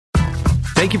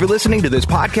Thank you for listening to this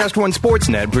Podcast One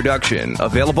Sportsnet production,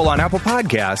 available on Apple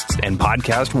Podcasts and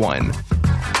Podcast One.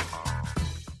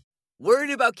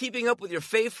 Worried about keeping up with your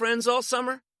fave friends all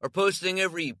summer? Or posting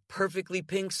every perfectly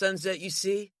pink sunset you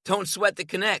see? Don't sweat the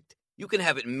Connect. You can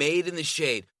have it made in the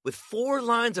shade with 4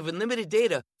 lines of unlimited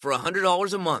data for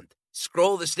 $100 a month.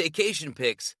 Scroll the staycation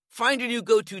pics, find your new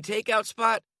go-to takeout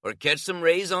spot, or catch some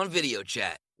rays on video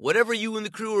chat. Whatever you and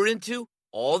the crew are into,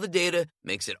 all the data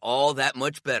makes it all that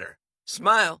much better.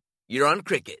 Smile. You're on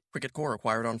Cricket. Cricket Core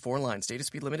acquired on 4 lines. Data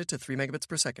speed limited to 3 megabits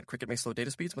per second. Cricket may slow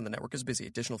data speeds when the network is busy.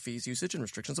 Additional fees, usage, and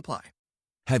restrictions apply.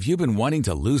 Have you been wanting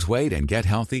to lose weight and get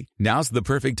healthy? Now's the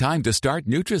perfect time to start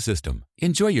Nutrisystem.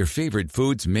 Enjoy your favorite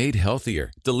foods made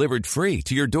healthier, delivered free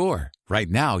to your door. Right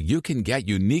now, you can get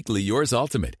Uniquely Yours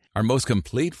Ultimate, our most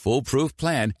complete foolproof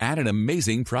plan at an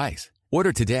amazing price.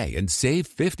 Order today and save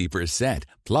 50%,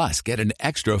 plus get an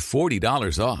extra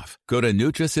 $40 off. Go to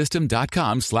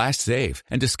Nutrisystem.com/save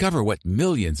and discover what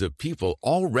millions of people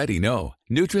already know.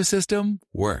 Nutrisystem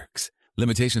works.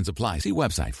 Limitations apply. See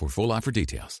website for full offer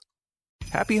details.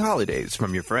 Happy holidays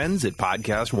from your friends at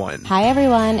Podcast One. Hi,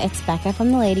 everyone. It's Becca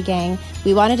from the Lady Gang.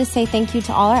 We wanted to say thank you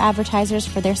to all our advertisers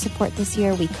for their support this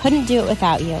year. We couldn't do it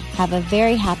without you. Have a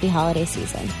very happy holiday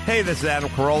season. Hey, this is Adam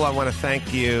Carolla. I want to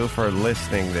thank you for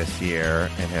listening this year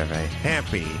and have a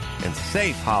happy and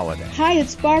safe holiday. Hi,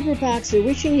 it's Barbara Boxer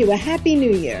wishing you a happy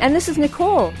new year. And this is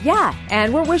Nicole. Yeah,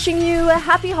 and we're wishing you a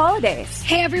happy holidays.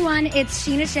 Hey, everyone. It's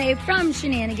Sheena Shea from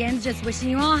Shenanigans. Just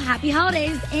wishing you all happy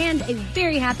holidays and a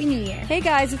very happy new year. Hey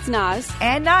guys, it's Naz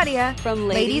and Nadia from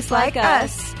Ladies Like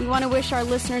Us. We want to wish our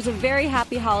listeners a very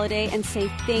happy holiday and say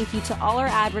thank you to all our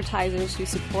advertisers who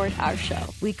support our show.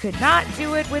 We could not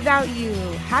do it without you.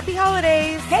 Happy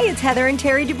holidays. Hey, it's Heather and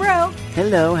Terry Dubrow.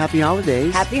 Hello, happy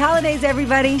holidays. Happy holidays,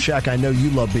 everybody. Chuck, I know you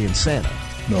love being Santa.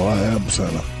 No, I am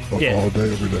Santa. All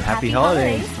day, every day. Happy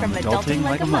holidays from Adulting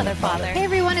Like a Mother Father. Hey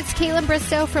everyone, it's Caitlin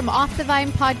Bristow from Off the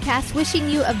Vine Podcast, wishing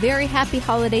you a very happy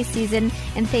holiday season,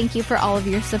 and thank you for all of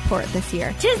your support this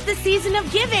year. 'Tis the season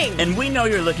of giving! And we know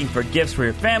you're looking for gifts for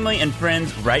your family and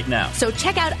friends right now. So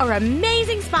check out our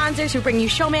amazing sponsors who bring you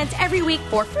showmans every week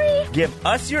for free. Give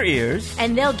us your ears.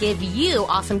 And they'll give you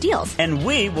awesome deals. And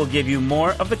we will give you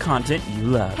more of the content you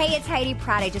love. Hey, it's Heidi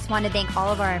Pratt. I just want to thank all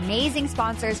of our amazing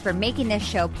sponsors for making this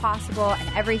show possible and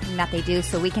everything that they do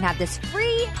so we can have this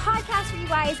free podcast for you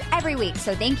guys every week.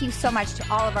 So thank you so much to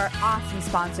all of our awesome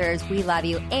sponsors. We love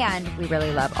you, and we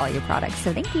really love all your products.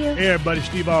 So thank you. Hey, everybody.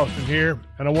 Steve Austin here,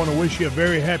 and I want to wish you a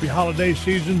very happy holiday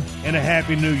season and a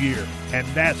happy new year. And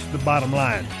that's the bottom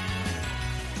line.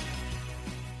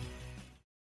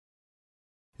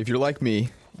 If you're like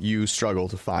me, you struggle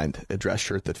to find a dress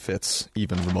shirt that fits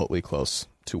even remotely close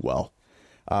to well.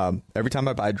 Every time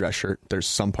I buy a dress shirt, there's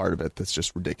some part of it that's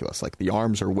just ridiculous. Like the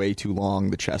arms are way too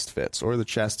long, the chest fits, or the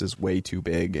chest is way too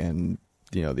big and,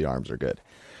 the arms are good.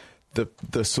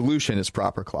 The solution is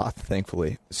Proper Cloth,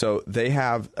 thankfully. So they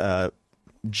have a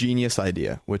genius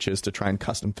idea, which is to try and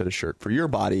custom fit a shirt for your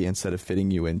body instead of fitting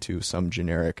you into some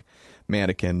generic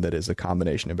mannequin that is a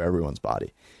combination of everyone's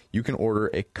body. You can order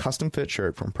a custom fit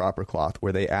shirt from Proper Cloth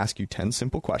where they ask you 10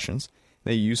 simple questions.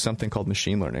 They use something called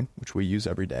machine learning, which we use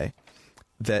every day,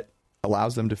 that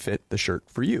allows them to fit the shirt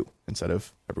for you instead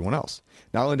of everyone else.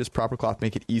 Not only does Proper Cloth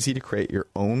make it easy to create your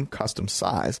own custom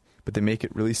size, but they make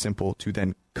it really simple to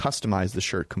then customize the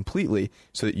shirt completely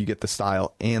so that you get the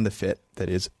style and the fit that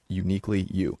is uniquely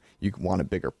you. You want a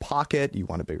bigger pocket, you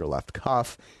want a bigger left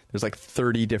cuff. There's like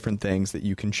 30 different things that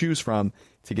you can choose from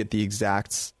to get the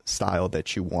exact style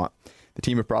that you want. The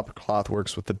team at Proper Cloth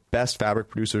works with the best fabric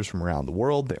producers from around the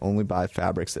world. They only buy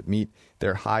fabrics that meet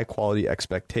their high quality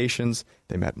expectations.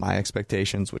 They met my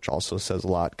expectations, which also says a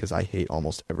lot because I hate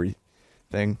almost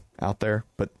everything out there.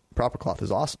 But Proper Cloth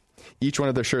is awesome. Each one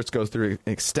of their shirts goes through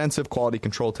extensive quality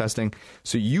control testing,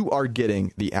 so you are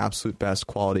getting the absolute best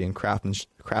quality and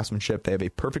craftsmanship. They have a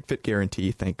perfect fit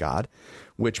guarantee, thank God,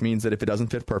 which means that if it doesn't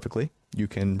fit perfectly, you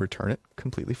can return it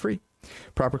completely free.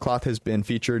 Proper Cloth has been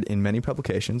featured in many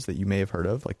publications that you may have heard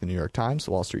of, like the New York Times,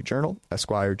 the Wall Street Journal,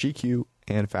 Esquire, GQ,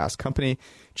 and Fast Company.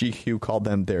 GQ called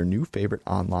them their new favorite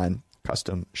online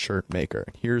custom shirt maker.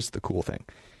 Here's the cool thing.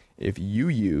 If you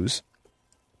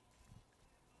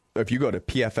go to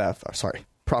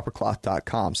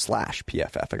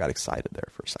propercloth.com/PFF, I got excited there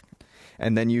for a second,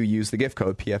 and then you use the gift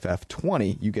code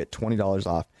PFF20, you get $20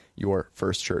 off your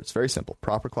first shirt. It's very simple.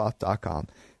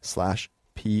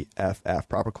 propercloth.com/PFF.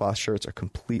 Proper Cloth shirts are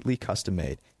completely custom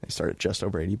made. They start at just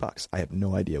over $80. I have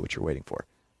no idea what you're waiting for.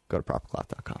 Go to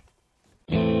propercloth.com.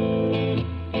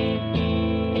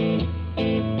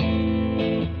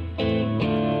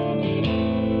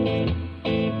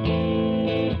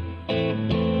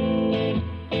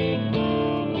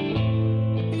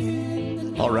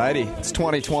 Alrighty, it's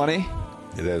 2020.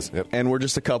 It is, yep. And we're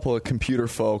just a couple of computer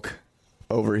folk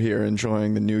over here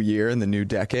enjoying the new year and the new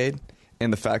decade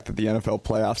and the fact that the NFL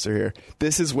playoffs are here.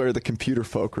 This is where the computer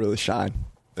folk really shine.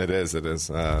 It is.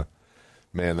 Man,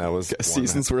 that was a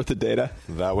season's worth of data.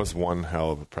 That was one hell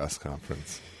of a press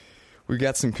conference. We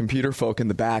got some computer folk in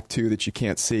the back, too, that you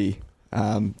can't see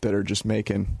that are just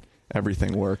making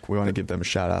everything work. We want to give them a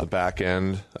shout out. The back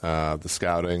end, the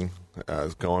scouting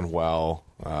is going well.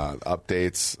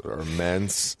 Updates are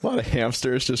immense. A lot of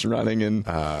hamsters just running in.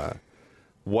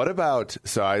 What about,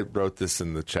 so I wrote this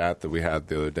in the chat that we had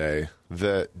the other day,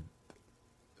 the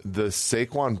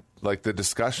Saquon, like the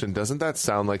discussion, doesn't that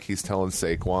sound like he's telling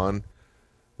Saquon,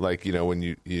 like, you know, when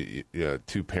you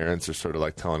two parents are sort of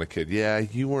like telling a kid, yeah,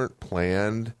 you weren't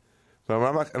planned, but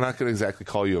I'm not going to exactly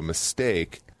call you a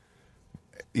mistake.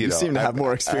 You seem to have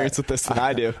more experience with this than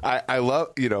I do. I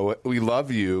love, we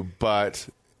love you, but,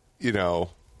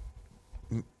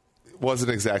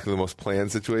 wasn't exactly the most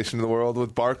planned situation in the world.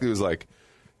 With Barkley, it was like,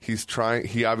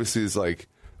 he obviously is like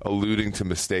alluding to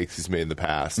mistakes he's made in the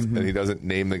past, and he doesn't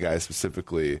name the guy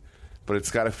specifically, but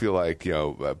it's got to feel like,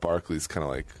 Barkley's kind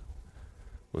of like,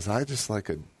 was I just like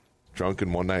a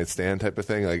drunken one-night stand type of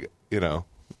thing? Like,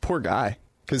 Poor guy.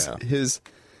 Because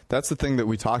that's the thing that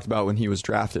we talked about when he was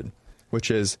drafted,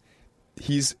 which is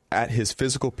he's at his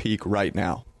physical peak right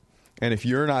now. And if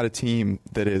you're not a team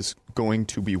that is going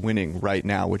to be winning right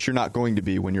now, which you're not going to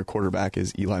be when your quarterback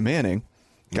is Eli Manning,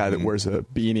 guy that wears a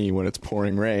beanie when it's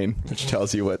pouring rain, which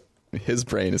tells you what his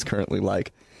brain is currently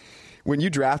like. When you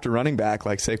draft a running back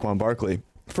like Saquon Barkley,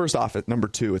 first off, at number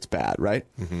 2, it's bad, right?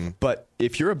 But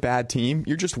if you're a bad team,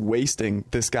 you're just wasting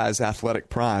this guy's athletic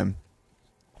prime,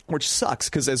 which sucks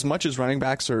because as much as running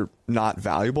backs are not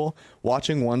valuable,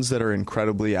 watching ones that are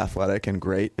incredibly athletic and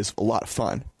great is a lot of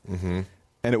fun.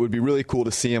 And it would be really cool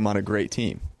to see him on a great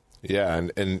team. Yeah,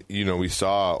 and we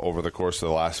saw over the course of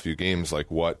the last few games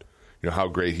like what, how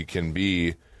great he can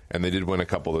be, and they did win a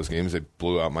couple of those games. They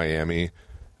blew out Miami,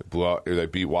 they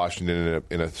beat Washington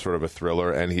in a sort of a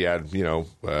thriller, and he had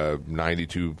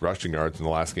 92 rushing yards in the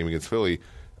last game against Philly,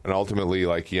 and ultimately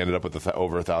like he ended up with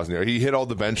over 1,000 yards. He hit all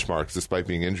the benchmarks despite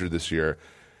being injured this year,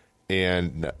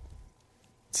 and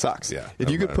sucks. Yeah,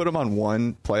 if you could put him on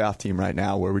one playoff team right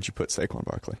now, where would you put Saquon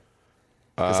Barkley?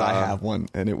 Because I have one,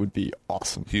 and it would be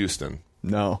awesome. Houston.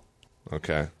 No.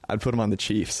 Okay. I'd put him on the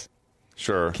Chiefs.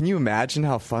 Sure. Can you imagine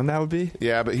how fun that would be?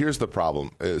 Yeah, but here's the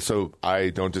problem. So I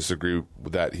don't disagree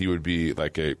with that he would be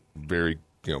like a very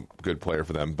good player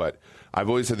for them, but I've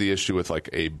always had the issue with like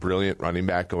a brilliant running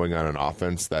back going on an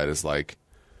offense that is like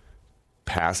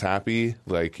pass happy.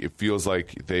 Like it feels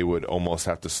like they would almost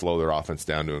have to slow their offense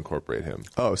down to incorporate him.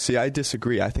 Oh, see, I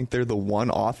disagree. I think they're the one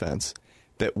offense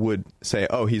that would say,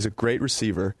 oh, he's a great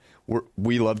receiver.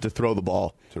 We love to throw the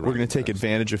ball. We're going to take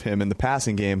advantage of him in the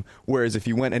passing game. Whereas if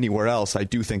you went anywhere else, I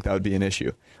do think that would be an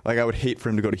issue. Like I would hate for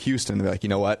him to go to Houston and be like, you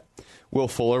know what, Will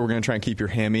Fuller, we're going to try and keep your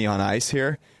hammy on ice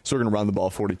here. So we're going to run the ball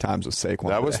 40 times with Saquon.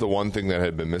 That was the one thing that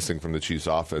had been missing from the Chiefs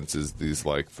offense is these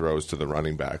like throws to the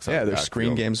running backs. Yeah, their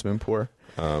screen game's been poor.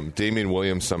 Damian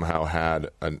Williams somehow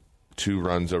had 2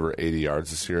 runs over 80 yards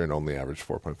this year and only averaged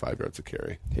 4.5 yards a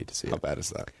carry. Hate to see it. How bad is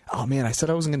that? Oh, man, I said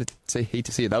I wasn't going to say hate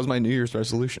to see it. That was my New Year's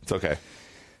resolution. It's okay.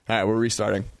 All right, we're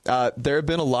restarting. There have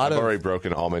been a lot I've already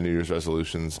broken all my New Year's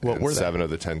resolutions and 7 of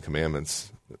the 10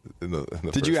 commandments. In the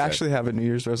Did you actually have a New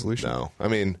Year's resolution? No. I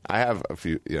mean, I have a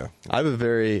few, yeah. I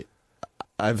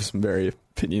have some very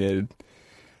opinionated...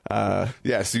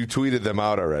 Yes, you tweeted them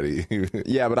out already.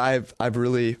 Yeah, but I've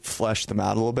really fleshed them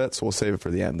out a little bit, so we'll save it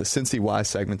for the end. The Cincy Why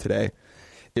segment today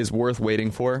is worth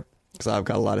waiting for because I've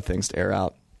got a lot of things to air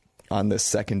out on this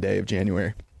second day of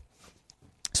January.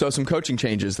 So some coaching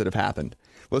changes that have happened.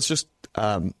 Let's just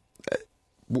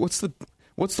what's the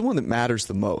one that matters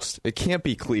the most? It can't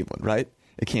be Cleveland, right?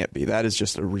 It can't be. That is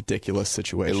just a ridiculous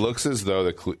situation. It looks as though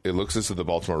the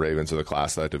Baltimore Ravens are the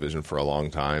class of that division for a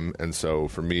long time, and so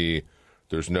for me,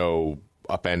 there's no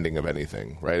upending of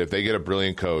anything, right? If they get a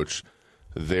brilliant coach,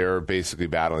 they're basically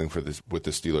battling for this with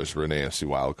the Steelers for an AFC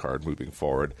wild card moving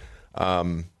forward.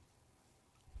 To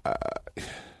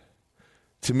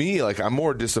me, like I'm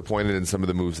more disappointed in some of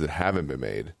the moves that haven't been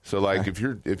made. So, like if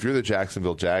you're the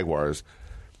Jacksonville Jaguars,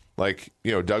 like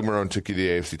Doug Marrone took you to the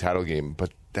AFC title game,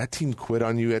 but that team quit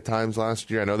on you at times last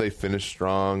year. I know they finished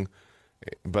strong,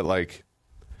 but like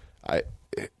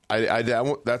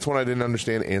that's one I didn't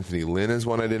understand. Anthony Lynn is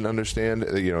one I didn't understand.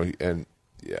 And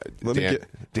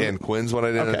Dan Quinn's one I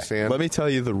didn't understand. Let me tell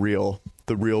you the real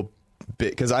bit,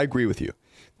 because I agree with you.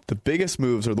 The biggest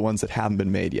moves are the ones that haven't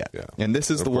been made yet. Yeah. And this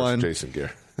is the one. Jason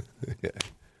Garrett. Yeah.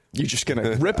 You're just going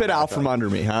to rip it out from under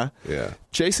me, huh? Yeah.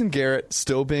 Jason Garrett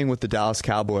still being with the Dallas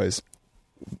Cowboys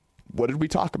what did we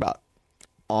talk about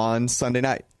on Sunday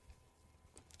night?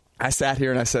 I sat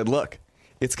here and I said, look,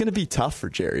 it's going to be tough for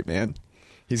Jerry, man.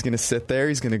 He's going to sit there.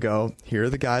 He's going to go, here are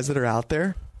the guys that are out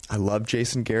there. I love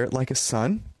Jason Garrett like a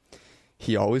son.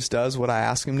 He always does what I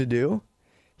ask him to do.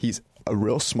 He's a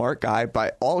real smart guy.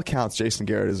 By all accounts, Jason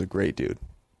Garrett is a great dude.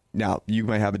 Now, you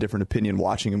might have a different opinion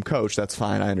watching him coach. That's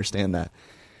fine. I understand that.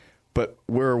 But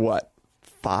we're,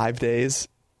 5 days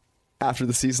after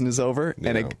the season is over?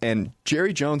 Yeah. And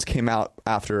Jerry Jones came out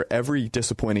after every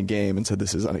disappointing game and said,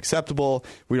 this is unacceptable.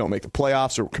 We don't make the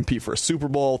playoffs or compete for a Super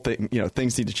Bowl.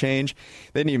 Things need to change.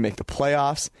 They didn't even make the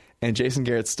playoffs, and Jason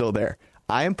Garrett's still there.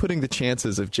 I am putting the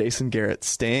chances of Jason Garrett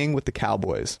staying with the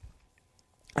Cowboys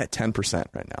at 10%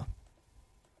 right now.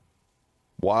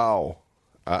 Wow.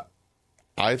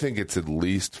 I think it's at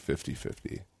least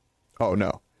 50-50. Oh,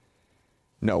 no.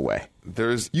 No way.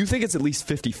 You think it's at least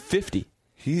 50-50?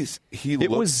 It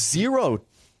was 0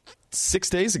 6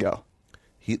 days ago.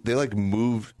 They've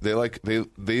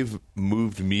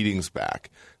moved meetings back.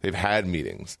 They've had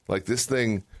meetings. Like this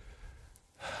thing,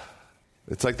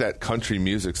 it's like that country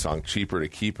music song, Cheaper to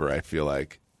Keep Her, I feel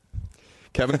like.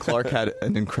 Kevin Clark had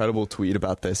an incredible tweet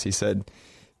about this. He said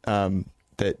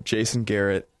that Jason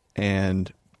Garrett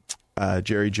and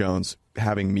Jerry Jones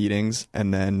having meetings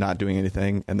and then not doing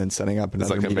anything and then setting up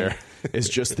another meeting is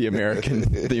just the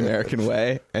American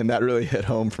way, and that really hit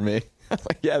home for me. I was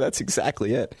like, yeah, that's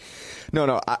exactly it.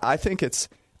 No, I think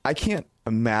I can't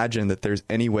imagine that there's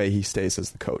any way he stays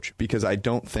as the coach, because I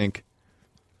don't think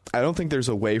there's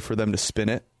a way for them to spin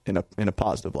it in a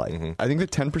positive light. Mm-hmm. I think the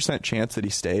 10% chance that he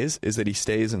stays is that he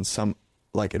stays in some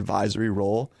advisory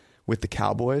role with the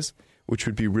Cowboys, which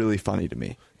would be really funny to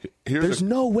me. There's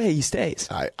no way he stays.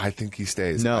 I think he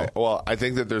stays. No. I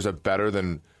think that there's a better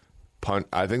than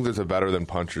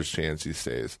puncher's chance he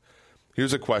stays.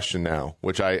 Here's a question now,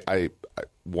 which I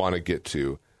want to get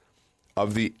to.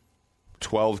 Of the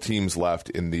 12 teams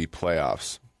left in the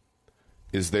playoffs,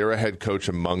 is there a head coach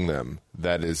among them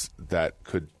that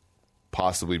could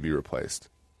possibly be replaced?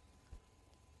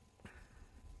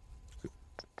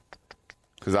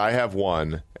 Because I have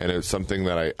one, and it's something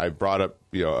that I brought up,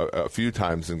 a few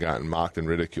times and gotten mocked and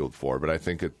ridiculed for, but I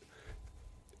think it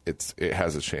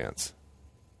has a chance.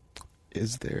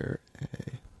 Is there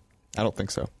I don't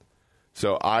think so.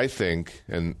 So I think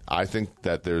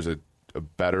that there's a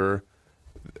better.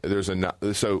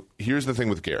 So here's the thing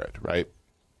with Garrett, right?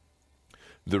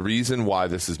 The reason why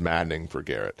this is maddening for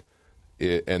Garrett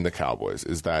and the Cowboys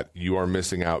is that you are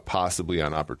missing out possibly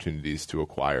on opportunities to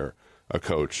acquire a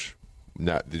coach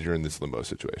not during this limbo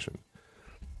situation.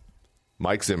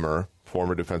 Mike Zimmer,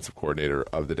 former defensive coordinator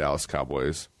of the Dallas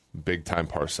Cowboys, big-time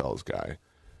Parcells guy.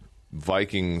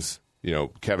 Vikings,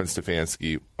 Kevin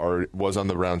Stefanski was on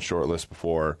the round short list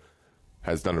before,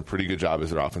 has done a pretty good job as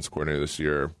their offensive coordinator this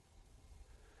year.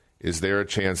 Is there a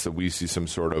chance that we see some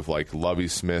sort of Lovie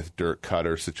Smith, Dirk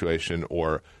Cutter situation,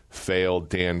 or failed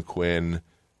Dan Quinn,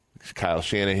 Kyle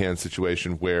Shanahan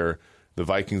situation where the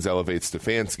Vikings elevate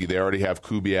Stefanski? They already have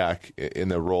Kubiak in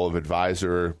the role of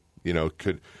advisor. They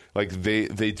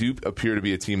do appear to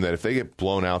be a team that if they get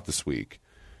blown out this week,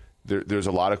 there's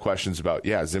a lot of questions about,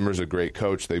 Zimmer's a great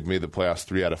coach. They've made the playoffs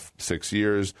 3 out of 6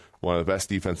 years, one of the best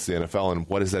defenses in the NFL, and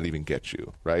what does that even get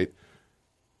you, right?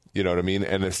 You know what I mean?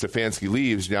 And if Stefanski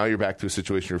leaves, now you're back to a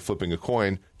situation you're flipping a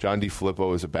coin. John DeFilippo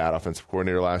was a bad offensive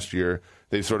coordinator last year.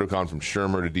 They've sort of gone from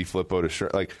Shermer to DeFilippo to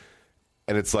Shermer.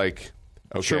 And it's like,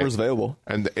 okay. Shermer's available.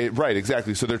 Right,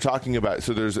 exactly. So they're talking about,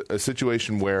 so there's a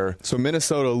situation where. So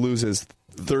Minnesota loses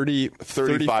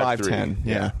 35-10.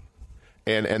 Yeah.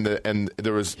 And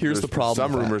there was the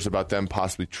problem. Some rumors about them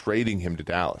possibly trading him to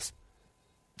Dallas.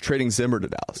 Trading Zimmer to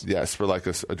Dallas. Yes, for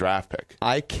a draft pick.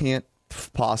 I can't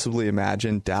possibly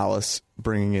imagine Dallas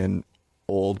bringing in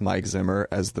old Mike Zimmer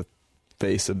as the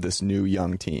face of this new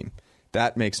young team.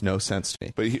 That makes no sense to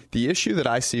me. But the issue that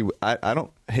I see, I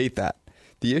don't hate that.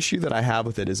 The issue that I have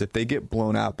with it is if they get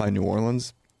blown out by New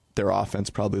Orleans, their offense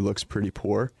probably looks pretty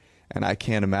poor, and I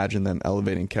can't imagine them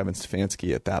elevating Kevin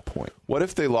Stefanski at that point. What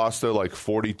if they lost though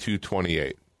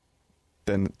 42-28?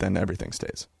 Then everything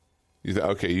stays.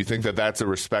 You think that that's a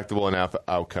respectable enough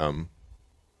outcome?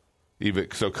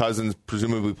 Even so, Cousins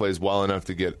presumably plays well enough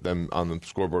to get them on the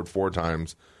scoreboard 4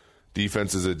 times.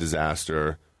 Defense is a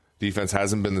disaster. Defense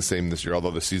hasn't been the same this year,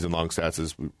 although the season-long stats,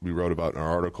 as we wrote about in our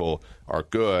article, are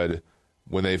good.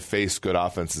 When they've faced good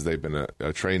offenses, they've been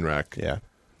a train wreck. Yeah.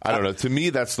 I don't know. To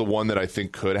me, that's the one that I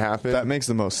think could happen. That makes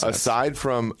the most sense. I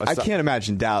can't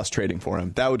imagine Dallas trading for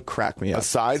him. That would crack me up.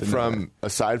 Aside from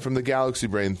the Galaxy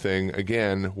Brain thing,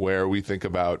 again, where we think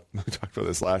about, we talked about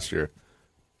this last year,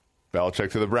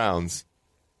 Belichick to the Browns.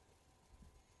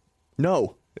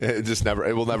 No.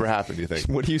 It will never happen, do you think?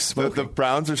 What are you smoking? The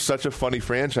Browns are such a funny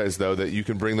franchise, though, that you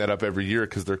can bring that up every year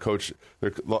because their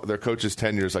coach's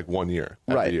tenure is like 1 year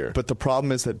every year. But the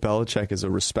problem is that Belichick is a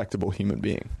respectable human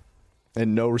being,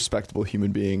 and no respectable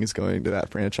human being is going to that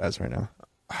franchise right now.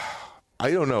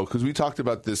 I don't know, because we talked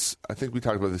about this. I think we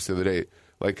talked about this the other day.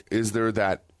 Like, is there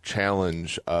that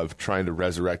challenge of trying to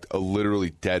resurrect a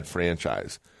literally dead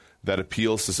franchise that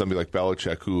appeals to somebody like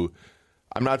Belichick, who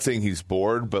I'm not saying he's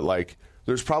bored, but like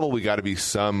there's probably got to be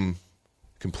some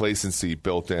complacency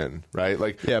built in, right?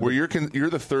 Like where you're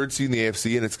the third seed in the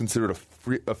AFC and it's considered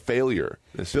a failure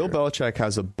this year. Bill Belichick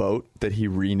has a boat that he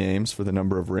renames for the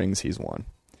number of rings he's won,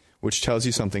 which tells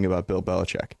you something about Bill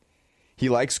Belichick. He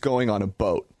likes going on a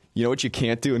boat. You know what you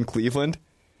can't do in Cleveland?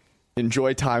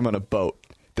 Enjoy time on a boat.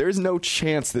 There's no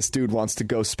chance this dude wants to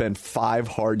go spend 5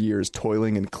 hard years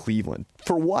toiling in Cleveland.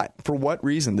 For what? For what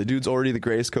reason? The dude's already the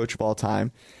greatest coach of all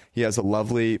time. He has a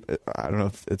lovely, I don't know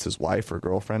if it's his wife or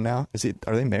girlfriend now.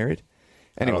 Are they married?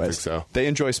 Anyways, I don't think so. They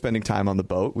enjoy spending time on the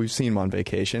boat. We've seen him on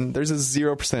vacation. There's a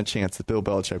 0% chance that Bill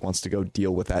Belichick wants to go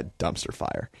deal with that dumpster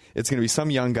fire. It's going to be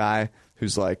some young guy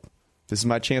who's like, this is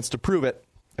my chance to prove it.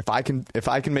 If I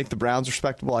can make the Browns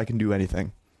respectable, I can do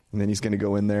anything. And then he's going to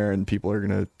go in there and people are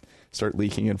going to start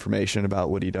leaking information about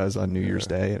what he does on New Year's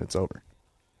Day, and it's over.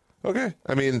 Okay.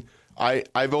 I mean,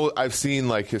 I've seen,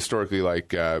 like, historically,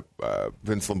 like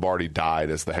Vince Lombardi died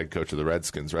as the head coach of the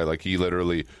Redskins, right? Like, he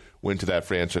literally went to that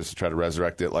franchise to try to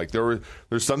resurrect it. Like, there's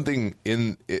something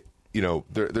in it, you know,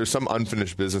 there's some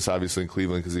unfinished business, obviously, in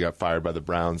Cleveland because he got fired by the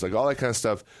Browns. Like, all that kind of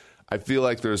stuff. I feel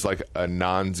like there's, like, a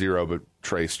non-zero but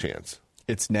trace chance.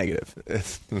 It's negative.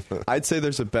 I'd say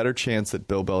there's a better chance that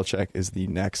Bill Belichick is the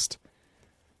next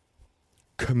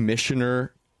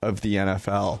commissioner of the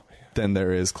NFL than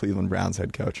there is Cleveland Browns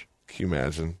head coach. Can you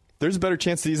imagine? There's a better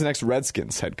chance that he's the next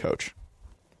Redskins head coach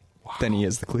than he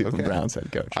is the Cleveland Browns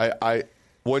head coach.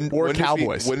 Or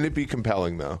Cowboys. Wouldn't it be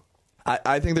compelling, though?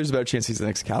 I think there's a better chance he's the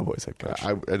next Cowboys head coach.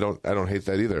 I don't hate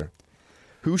that either.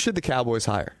 Who should the Cowboys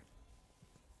hire?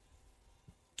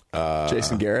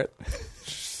 Jason Garrett?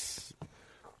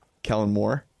 Kellen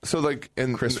Moore? So, like,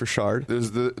 and Chris Richard. There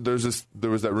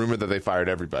was that rumor that they fired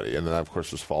everybody, and that, of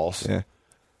course, was false. Yeah.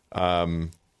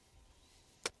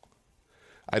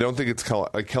 I don't think it's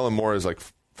like Kellen Moore is like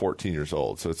 14 years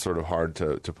old, so it's sort of hard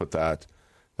to put that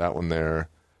one there.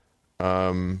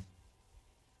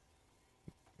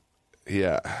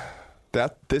 Yeah.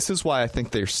 This is why I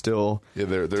think they're still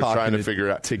they're trying to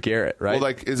figure out to Garrett, right? Well,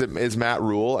 like, is Matt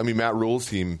Rule? I mean, Matt Rule's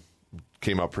team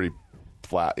came out pretty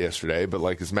flat yesterday, but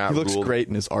like, is Matt Rule? He looks great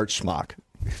in his arch smock.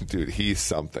 Dude, he's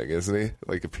something, isn't he?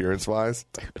 Like, appearance-wise?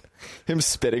 Him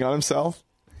spitting on himself?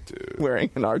 Dude. Wearing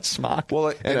an arch smock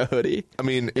and a hoodie? I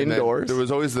mean, indoors? There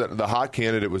was always the hot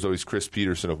candidate was always Chris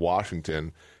Peterson of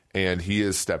Washington, and he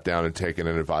has stepped down and taken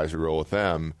an advisory role with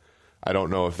them. I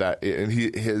don't know if that... And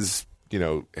his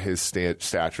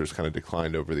stature has kind of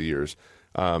declined over the years.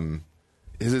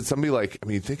 Is it somebody like... I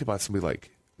mean, think about somebody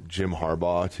like Jim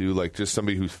Harbaugh, too, like just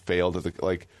somebody who failed at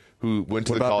who went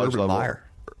to the college Urban level. Meyer?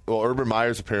 Well, Urban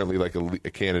Meyer's apparently like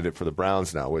a candidate for the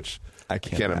Browns now, which I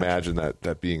can't imagine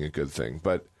that being a good thing.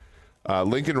 But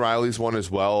Lincoln Riley's one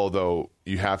as well, although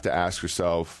you have to ask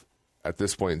yourself at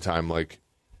this point in time, like,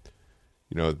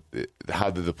 you know,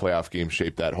 how did the playoff game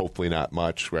shape that? Hopefully not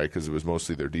much, right? Because it was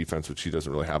mostly their defense, which he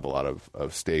doesn't really have a lot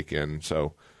of stake in.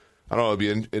 So I don't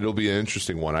know. It'll be an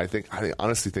interesting one. I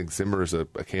honestly think Zimmer is a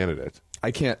candidate.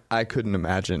 I couldn't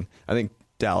imagine. I think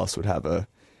Dallas would have a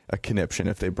conniption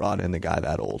if they brought in the guy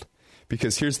that old.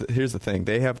 Because here's the thing.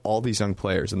 They have all these young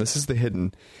players, and this is the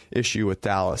hidden issue with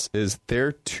Dallas, is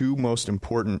their three most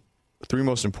important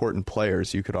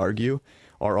players, you could argue,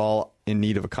 are all in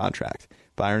need of a contract.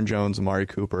 Byron Jones, Amari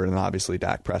Cooper, and obviously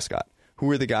Dak Prescott. Who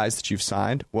are the guys that you've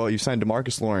signed? Well, you've signed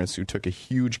DeMarcus Lawrence, who took a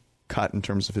huge cut in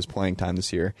terms of his playing time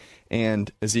this year, and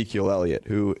Ezekiel Elliott,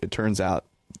 who it turns out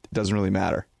doesn't really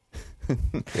matter.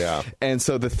 Yeah. And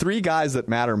so the three guys that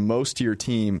matter most to your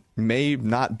team may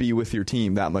not be with your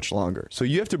team that much longer. So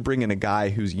you have to bring in a guy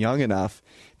who's young enough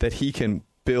that he can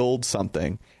build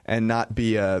something and not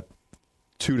be a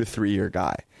 2 to 3 year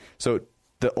guy. So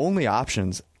the only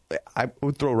options, I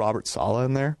would throw Robert Saleh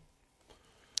in there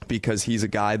because he's a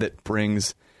guy that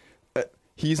brings,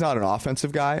 he's not an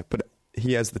offensive guy, but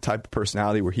he has the type of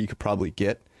personality where he could probably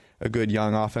get a good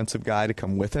young offensive guy to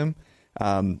come with him.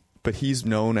 But he's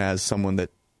known as someone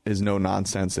that is no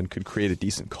nonsense and could create a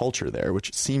decent culture there,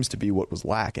 which seems to be what was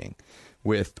lacking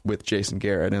with Jason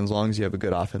Garrett. And as long as you have a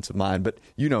good offensive mind, but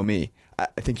you know me, I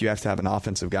think you have to have an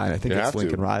offensive guy, and I think it's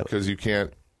Lincoln Riley. Because you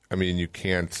can't, I mean, you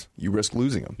can't. You risk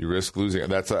losing him. You risk losing him.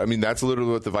 That's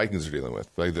literally what the Vikings are dealing with,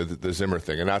 like the Zimmer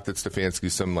thing. And not that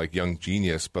Stefanski's some like young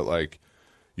genius, but like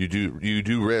you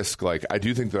do risk. Like I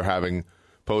do think they're having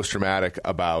post-traumatic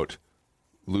about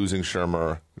losing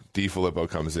Shermer. DiFilippo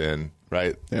comes in,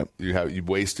 right? Yep. You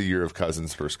waste a year of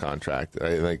Cousins' first contract.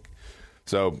 Right?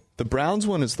 So the Browns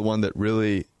one is the one that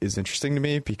really is interesting to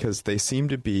me because they seem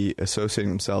to be associating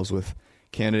themselves with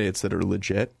candidates that are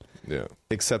legit. Yeah.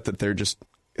 Except that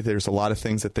there's a lot of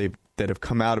things that have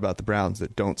come out about the Browns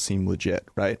that don't seem legit,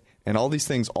 right? And all these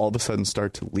things all of a sudden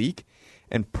start to leak.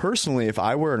 And personally, if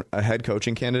I were a head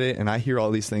coaching candidate and I hear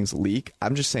all these things leak,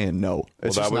 I'm just saying no.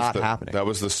 It's just not happening. That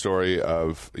was the story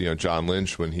of John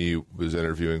Lynch when he was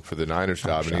interviewing for the Niners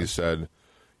job, and he said,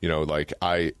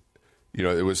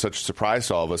 it was such a surprise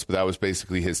to all of us, but that was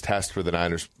basically his test for the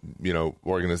Niners,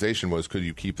 organization was, could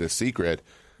you keep this secret?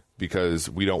 Because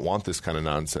we don't want this kind of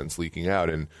nonsense leaking out.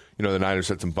 And, the Niners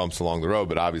had some bumps along the road,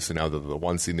 but obviously now that the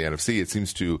one seed in the NFC, it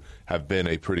seems to have been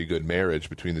a pretty good marriage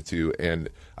between the two. And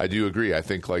I do agree. I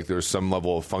think, there's some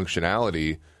level of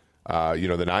functionality.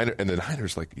 The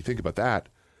Niners, you think about that,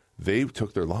 they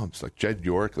took their lumps. Like Jed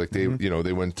York, they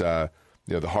went, the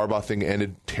Harbaugh thing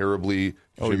ended terribly.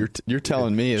 Oh, you're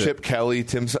telling me Chip Kelly,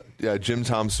 Jim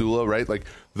Tom Sula, right? Like,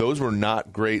 those were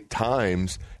not great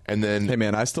times. And then, hey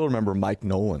man, I still remember Mike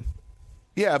Nolan.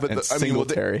 Yeah, but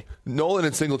Singletary, Nolan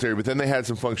and Singletary. But then they had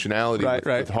some functionality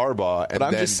with Harbaugh. But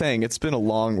I'm just saying, it's been a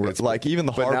long, even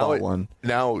the Harbaugh one.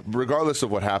 Now, regardless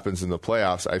of what happens in the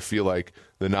playoffs, I feel like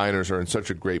the Niners are in such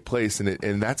a great place,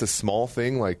 and that's a small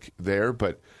thing there,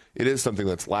 but it is something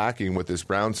that's lacking with this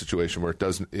Brown situation where it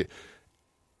doesn't.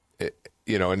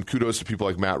 And kudos to people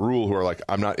like Matt Rule who are like,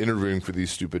 I'm not interviewing for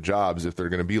these stupid jobs if they're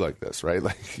going to be like this, right?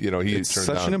 He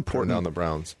turned down the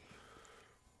Browns.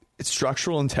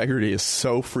 Structural integrity is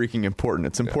so freaking important.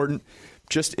 It's important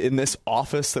just in this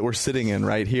office that we're sitting in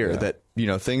right here that,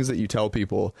 things that you tell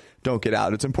people don't get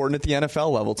out. It's important at the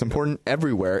NFL level. It's important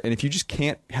everywhere. And if you just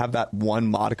can't have that one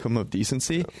modicum of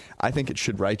decency, I think it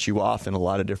should write you off in a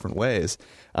lot of different ways.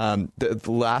 The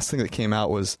last thing that came out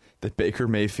was that Baker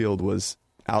Mayfield was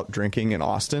out drinking in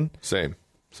Austin. Same.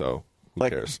 So who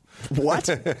cares? What?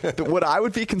 What I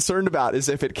would be concerned about is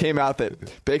if it came out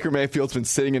that Baker Mayfield's been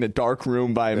sitting in a dark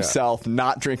room by himself,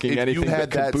 not drinking anything but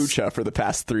kombucha for the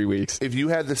past 3 weeks. If you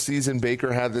had the season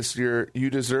Baker had this year, you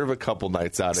deserve a couple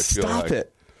nights out. Stop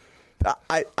it.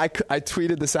 I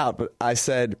tweeted this out, but I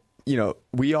said,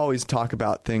 we always talk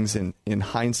about things in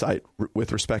hindsight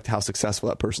with respect to how successful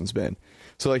that person's been.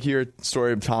 So hear a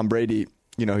story of Tom Brady.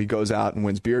 He goes out and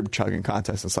wins beer chugging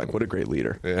contests. It's what a great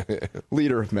leader. Yeah.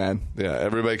 Leader of men. Yeah,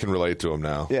 everybody can relate to him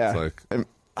now. Yeah.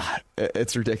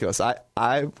 It's ridiculous.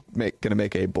 I'm going to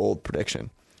make a bold prediction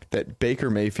that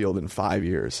Baker Mayfield in 5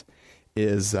 years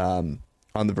is on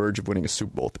the verge of winning a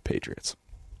Super Bowl with the Patriots.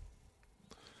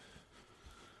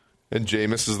 And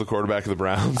Jameis is the quarterback of the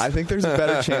Browns. I think there's a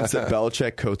better chance that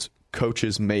Belichick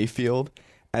coaches Mayfield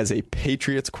as a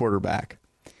Patriots quarterback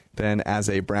than as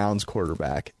a Browns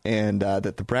quarterback, and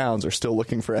that the Browns are still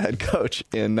looking for a head coach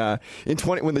in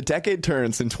when the decade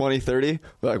turns in 2030.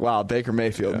 They're like, wow, Baker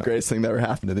Mayfield, greatest thing that ever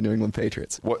happened to the New England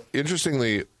Patriots. Well,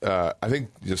 interestingly, I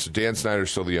think just Dan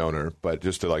Snyder's still the owner, but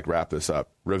just to wrap this up,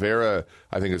 Rivera,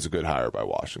 I think is a good hire by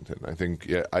Washington. I think,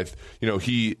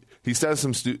 he says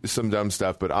some dumb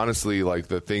stuff, but honestly,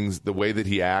 the way that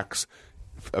he acts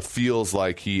feels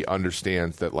like he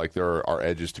understands that there are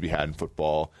edges to be had in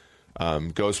football.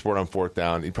 Goes for it on fourth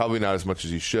down. He probably not as much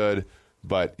as he should,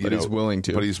 but he's willing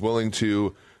to. But he's willing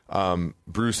to.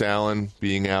 Bruce Allen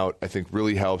being out, I think,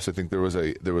 really helps. I think there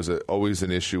was always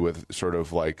an issue with sort of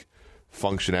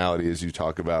functionality, as you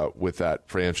talk about, with that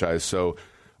franchise. So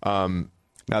now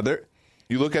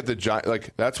you look at the Giants.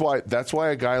 That's why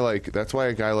a guy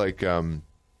like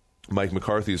Mike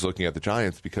McCarthy is looking at the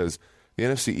Giants, because the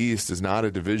NFC East is not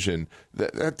a division.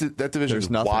 That division is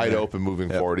wide open moving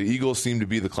forward. The Eagles seem to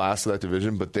be the class of that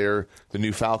division, but they're the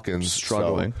new Falcons.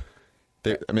 Struggling.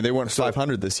 So. They weren't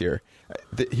 500 this year.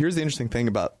 Here's the interesting thing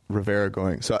about Rivera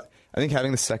going. So I think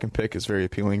having the second pick is very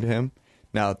appealing to him.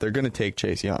 Now, they're going to take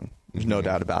Chase Young. There's no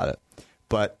doubt about it.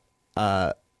 But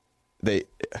I'm going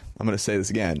to say this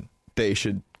again. They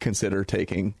should consider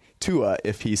taking Tua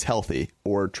if he's healthy,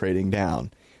 or trading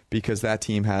down, because that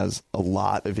team has a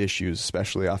lot of issues,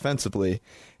 especially offensively,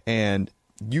 and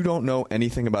you don't know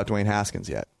anything about Dwayne Haskins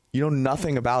yet. You know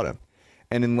nothing about him.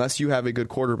 And unless you have a good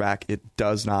quarterback, it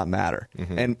does not matter.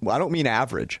 Mm-hmm. And I don't mean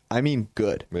average. I mean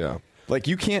good. Yeah.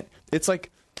 You can't – it's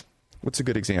what's a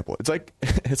good example? It's like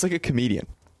a comedian.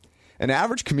 An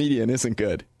average comedian isn't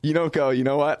good. You don't go, you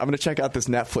know what? I'm going to check out this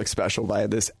Netflix special by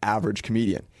this average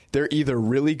comedian. They're either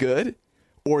really good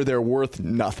or they're worth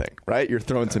nothing, right? You're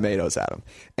throwing tomatoes at them.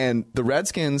 And the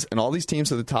Redskins and all these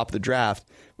teams at the top of the draft,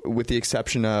 with the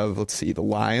exception of, let's see, the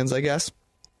Lions, I guess,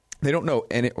 they don't know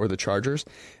any, or the Chargers.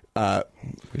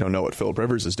 We don't know what Phillip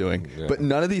Rivers is doing, but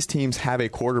none of these teams have a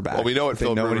quarterback. Well, we know what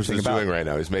Phillip Rivers is doing right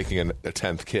now. He's making a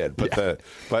 10th kid,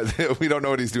 but we don't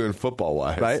know what he's doing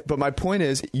football-wise. Right, but my point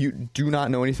is you do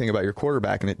not know anything about your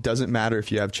quarterback, and it doesn't matter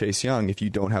if you have Chase Young if you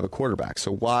don't have a quarterback.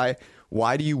 So why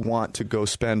do you want to go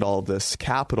spend all this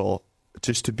capital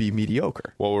just to be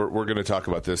mediocre? Well, we're going to talk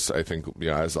about this, I think,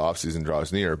 as the offseason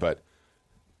draws near, but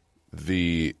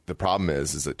the problem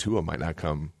is that Tua might not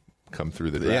come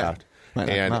through the draft.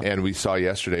 And we saw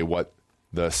yesterday what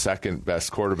the second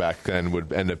best quarterback then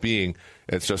would end up being.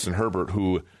 It's Justin Herbert,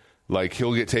 who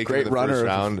he'll get taken in the first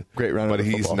round, great runner, but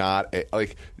he's not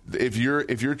if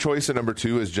your choice at number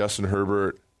 2 is Justin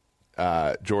Herbert,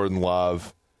 Jordan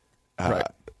Love,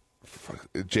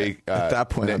 Jake. At that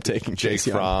point, I'm taking Jake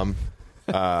Fromm.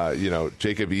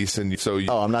 Jacob Eason. So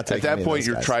I'm not taking at that point.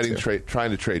 You're trying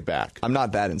to trade back. I'm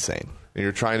not that insane. And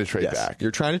you're trying to trade back.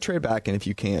 You're trying to trade back, and if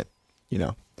you can't,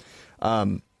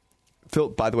 Phil.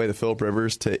 By the way, the Phillip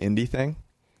Rivers to Indy thing.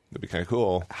 That'd be kind of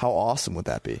cool. How awesome would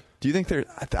that be? Do you think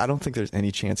I don't think there's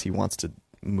any chance he wants to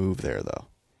move there, though.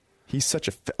 He's such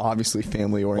a obviously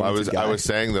family-oriented guy. I was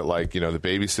saying that, the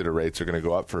babysitter rates are going to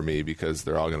go up for me because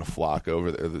they're all going to flock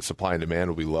over there. The supply and demand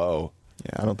will be low.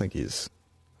 Yeah, I don't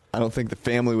think the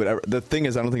family would ever. The thing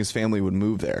is, I don't think his family would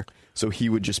move there. So he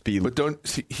would just be. But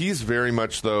he's very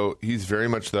much though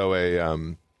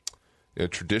a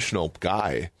traditional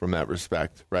guy from that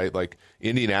respect, right? Like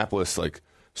Indianapolis,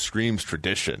 screams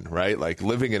tradition, right? Like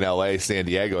living in L.A., San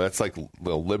Diego, that's like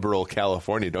the liberal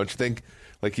California. Don't you think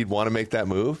he'd want to make that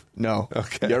move? No.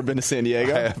 Okay. You ever been to San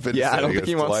Diego? I have been. Yeah, I don't think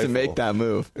he wants to make that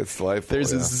move. It's delightful.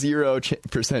 There's a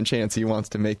 0% chance he wants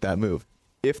to make that move.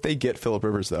 If they get Phillip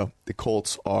Rivers, though, the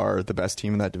Colts are the best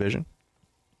team in that division.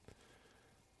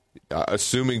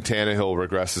 Assuming Tannehill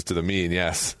regresses to the mean,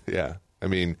 yes. Yeah. I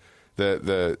mean,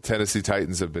 the Tennessee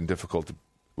Titans have been difficult to,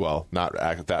 not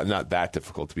that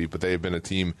difficult to beat, but they have been a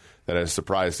team that has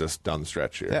surprised us down the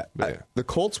stretch here. Yeah. The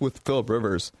Colts with Phillip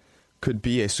Rivers could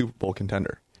be a Super Bowl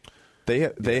contender.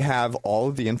 They have all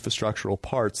of the infrastructural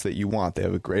parts that you want. They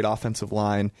have a great offensive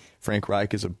line. Frank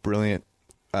Reich is a brilliant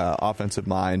offensive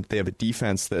mind. They have a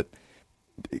defense that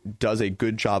does a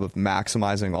good job of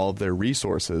maximizing all of their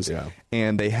resources. Yeah.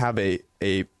 And they have a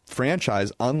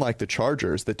franchise, unlike the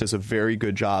Chargers, that does a very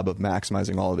good job of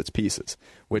maximizing all of its pieces,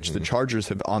 which the Chargers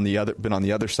have been on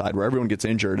the other side where everyone gets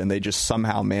injured and they just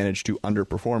somehow manage to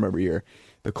underperform every year.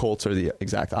 The Colts are the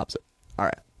exact opposite. All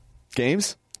right.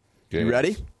 Games? You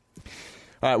ready?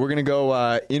 All right, we're going to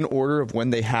go in order of when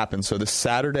they happen. So the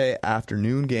Saturday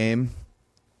afternoon game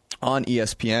on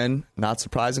ESPN, not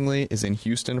surprisingly, is in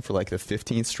Houston for the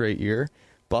 15th straight year.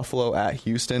 Buffalo at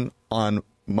Houston on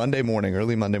Monday morning,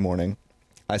 early Monday morning.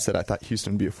 I said I thought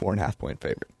Houston would be a 4.5-point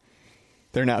favorite.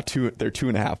 They're now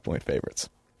 2.5-point favorites.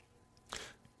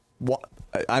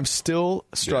 I'm still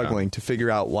struggling to figure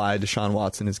out why Deshaun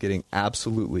Watson is getting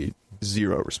absolutely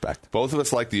zero respect. Both of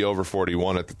us liked the over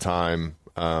 41 at the time,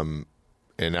 and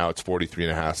now it's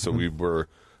 43.5. So we were,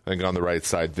 I think, on the right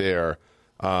side there.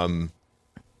 Houston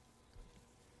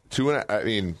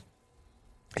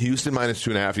minus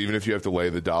 2.5. Even if you have to lay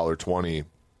the $1.20,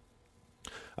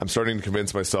 I'm starting to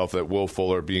convince myself that Will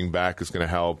Fuller being back is going to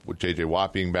help. With J.J.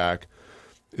 Watt being back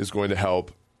is going to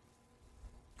help.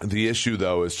 The issue,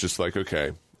 though, is just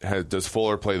okay, does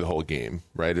Fuller play the whole game,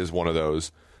 right, is one of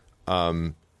those.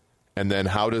 And then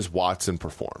how does Watson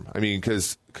perform? I mean,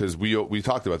 because we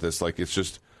talked about this. It's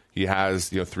just he has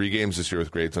 3 games this year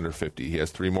with grades under 50. He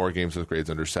has 3 more games with grades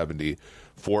under 70.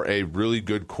 For a really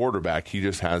good quarterback, he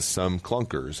just has some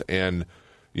clunkers. And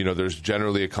there's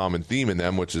generally a common theme in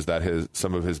them, which is that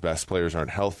some of his best players aren't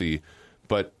healthy.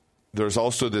 But there's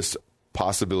also this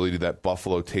possibility that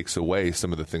Buffalo takes away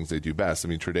some of the things they do best. I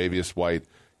mean, Tre'Davious White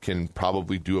can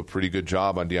probably do a pretty good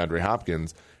job on DeAndre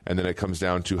Hopkins, and then it comes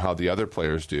down to how the other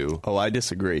players do. Oh, I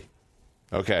disagree.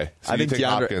 Okay. So I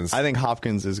think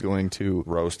Hopkins is going to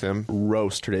roast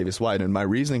Tre'Davious White, and my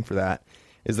reasoning for that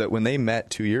is that when they met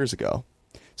 2 years ago,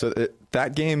 so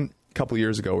that game a couple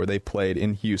years ago where they played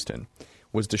in Houston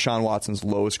was Deshaun Watson's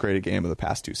lowest graded game of the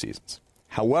past 2 seasons.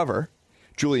 However,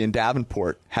 Julian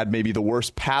Davenport had maybe the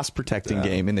worst pass-protecting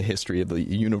game in the history of the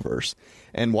universe,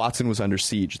 and Watson was under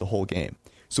siege the whole game.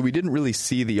 So we didn't really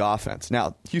see the offense.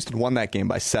 Now, Houston won that game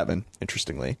by 7,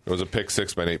 interestingly. It was a pick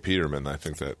 6 by Nate Peterman, I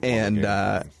think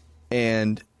that.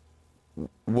 And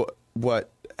what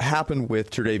happened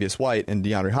with Tre'Davious White and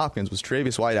DeAndre Hopkins was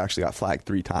Tre'Davious White actually got flagged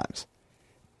 3 times.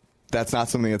 That's not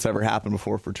something that's ever happened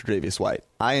before for Tre'Davious White.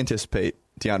 I anticipate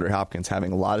DeAndre Hopkins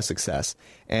having a lot of success.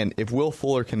 And if Will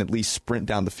Fuller can at least sprint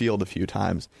down the field a few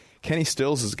times, Kenny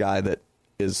Stills is a guy that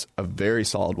is a very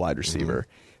solid wide receiver.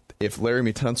 Mm-hmm. If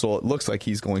Laramie Tunsil, it looks like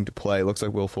he's going to play, looks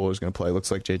like Will Fuller's going to play,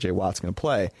 looks like J.J. Watt's going to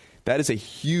play, that is a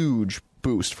huge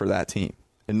boost for that team.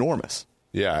 Enormous.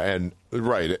 Yeah, and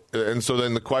right. And so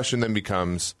then the question then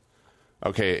becomes,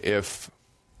 okay, if,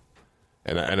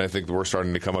 and I think we're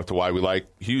starting to come up to why we like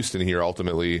Houston here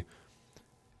ultimately,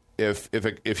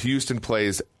 if Houston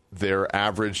plays their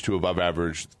average to above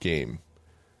average game,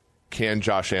 can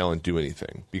Josh Allen do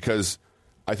anything? Because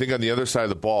I think on the other side of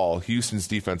the ball, Houston's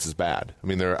defense is bad. I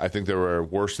mean, I think they were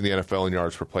worst in the NFL in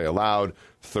yards per play allowed,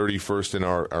 31st in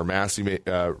our Massey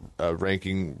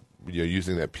ranking,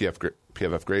 using that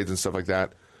PFF grades and stuff like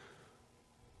that.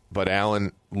 But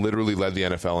Allen literally led the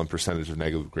NFL in percentage of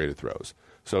negative graded throws.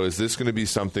 So is this going to be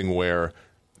something where,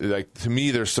 like, to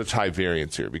me, there's such high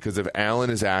variance here? Because if Allen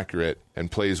is accurate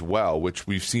and plays well, which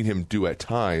we've seen him do at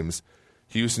times,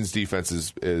 Houston's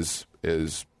defense is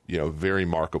very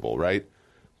markable, right?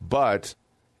 But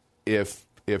if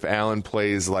Allen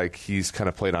plays like he's kind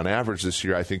of played on average this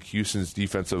year, I think Houston's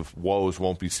defensive woes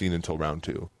won't be seen until round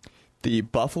 2. The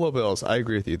Buffalo Bills, I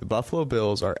agree with you. The Buffalo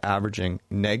Bills are averaging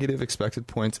negative expected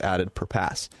points added per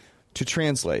pass. To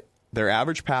translate, their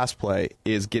average pass play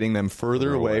is getting them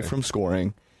further away from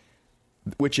scoring,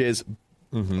 which is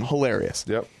hilarious.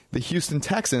 Yep. The Houston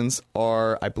Texans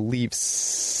are, I believe,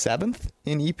 7th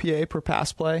in EPA per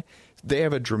pass play. They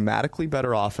have a dramatically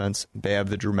better offense. They have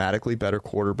the dramatically better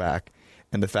quarterback.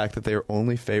 And the fact that they are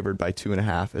only favored by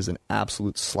 2.5 is an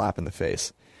absolute slap in the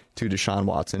face to Deshaun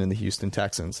Watson and the Houston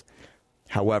Texans.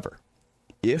 However,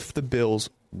 if the Bills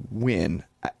win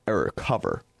or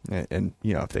cover, and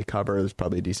if they cover, there's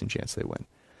probably a decent chance they win.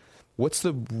 What's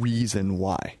the reason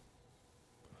why?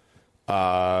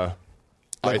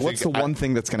 What's the one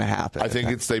thing that's going to happen? I think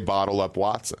it's they bottle up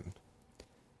Watson.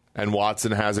 And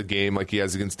Watson has a game like he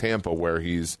has against Tampa where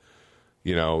he's,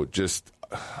 just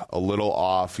a little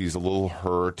off. He's a little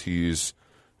hurt. He's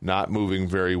not moving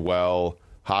very well.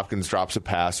 Hopkins drops a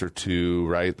pass or two,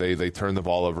 right? They turn the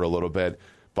ball over a little bit.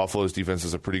 Buffalo's defense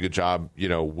does a pretty good job,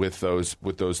 with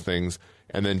those things.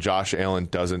 And then Josh Allen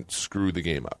doesn't screw the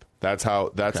game up. That's how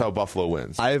Buffalo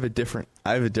wins. I have a different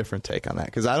take on that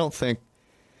because I don't think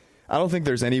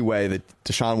there's any way that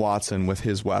Deshaun Watson, with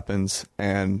his weapons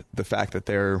and the fact that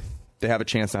they have a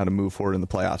chance now to move forward in the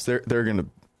playoffs, they're going to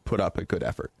put up a good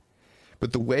effort.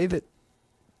 But the way that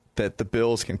the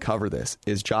Bills can cover this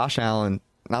is Josh Allen,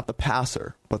 not the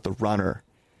passer, but the runner,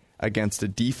 against a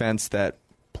defense that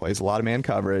plays a lot of man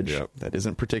coverage, that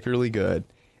isn't particularly good,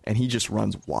 and he just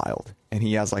runs wild. And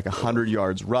he has like 100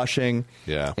 yards rushing.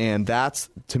 Yeah. And that's,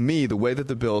 to me, the way that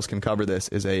the Bills can cover this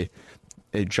is a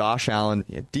Josh Allen,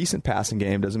 a decent passing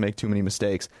game, doesn't make too many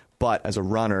mistakes, but as a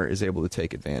runner is able to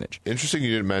take advantage. Interesting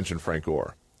you didn't mention Frank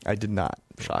Gore. I did not,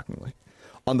 shockingly.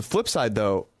 On the flip side,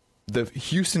 though, the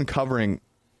Houston covering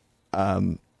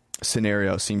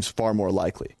scenario seems far more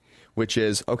likely, which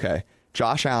is, okay,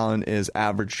 Josh Allen is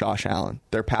average Josh Allen.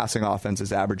 Their passing offense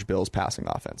is average Bills passing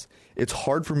offense. It's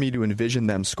hard for me to envision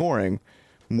them scoring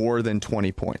more than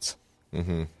 20 points.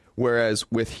 Mm-hmm. Whereas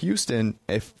with Houston,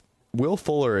 if Will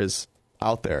Fuller is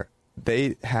out there,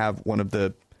 they have one of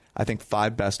the, I think,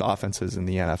 5 best offenses in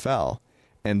the NFL,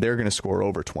 and they're going to score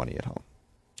over 20 at home.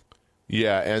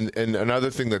 Yeah, and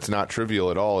another thing that's not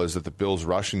trivial at all is that the Bills'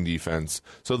 rushing defense,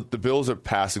 so the Bills'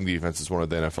 passing defense is one of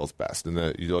the NFL's best.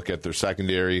 And you look at their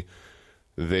secondary,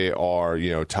 they are,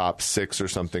 top 6 or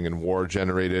something in WAR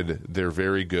generated. They're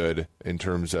very good in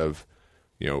terms of,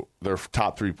 they're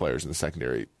top 3 players in the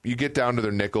secondary. You get down to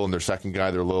their nickel and their second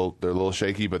guy, they're a little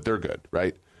shaky, but they're good,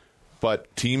 right?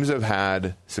 But teams have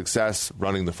had success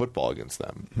running the football against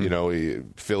them.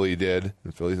 Mm-hmm. Philly did,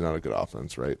 and Philly's not a good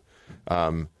offense, right?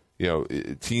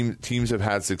 Teams have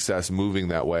had success moving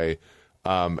that way.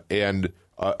 And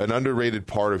an underrated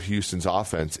part of Houston's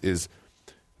offense is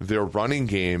their running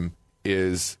game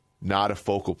is not a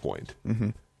focal point.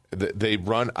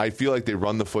 Mm-hmm. I feel like they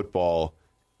run the football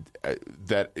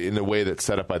that in a way that's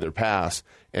set up by their pass.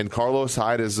 And Carlos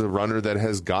Hyde is a runner that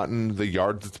has gotten the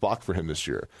yards that's blocked for him this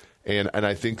year. And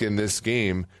I think in this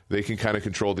game, they can kind of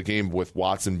control the game with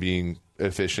Watson being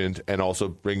efficient and also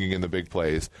bringing in the big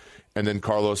plays. And then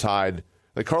Carlos Hyde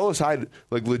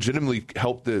legitimately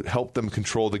helped them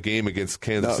control the game against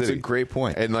Kansas City. That's a great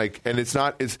point. And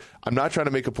I'm not trying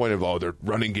to make a point of the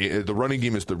running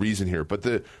game is the reason here, but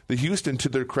the Houston, to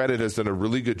their credit, has done a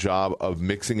really good job of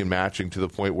mixing and matching to the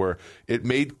point where it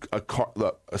made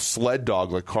a sled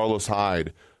dog like Carlos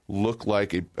Hyde look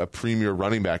like a premier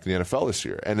running back in the NFL this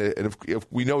year. And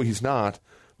if we know he's not,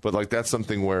 but that's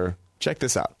something where, check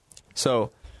this out.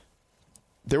 So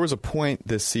there was a point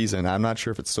this season, I'm not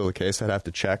sure if it's still the case, I'd have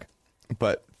to check,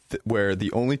 but where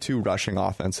the only two rushing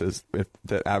offenses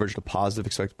that averaged a positive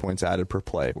expected points added per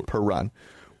play, per run,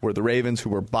 were the Ravens, who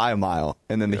were by a mile,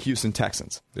 and then the Houston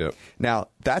Texans. Yep. Now,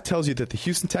 that tells you that the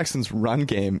Houston Texans' run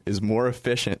game is more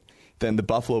efficient than the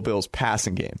Buffalo Bills'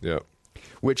 passing game. Yep.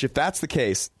 Which, if that's the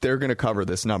case, they're going to cover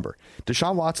this number.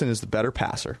 Deshaun Watson is the better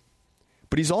passer,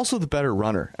 but he's also the better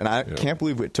runner. And I can't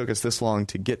believe it took us this long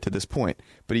to get to this point.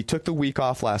 But he took the week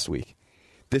off last week.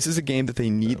 This is a game that they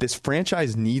need. This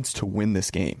franchise needs to win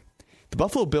this game. The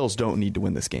Buffalo Bills don't need to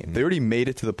win this game. They already made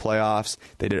it to the playoffs.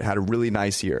 They had a really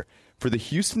nice year. For the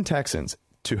Houston Texans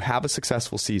to have a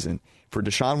successful season, for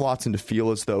Deshaun Watson to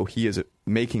feel as though he is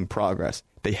making progress,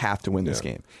 they have to win this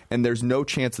game. And there's no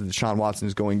chance that Deshaun Watson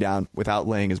is going down without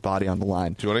laying his body on the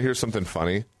line. Do you want to hear something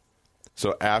funny?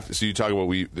 So you talk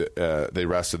about they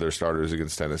rested their starters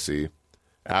against Tennessee.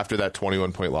 After that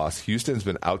 21-point loss, Houston's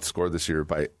been outscored this year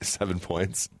by 7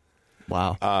 points.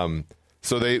 Wow.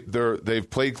 So they've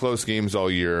played close games all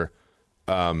year.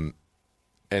 And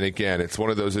again, it's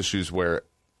one of those issues where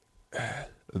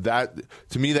that,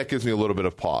 to me, that gives me a little bit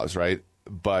of pause, right?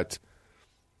 But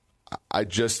I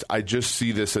just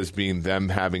see this as being them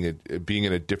being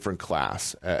in a different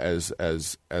class as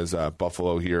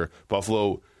Buffalo here.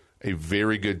 Buffalo, a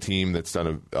very good team that's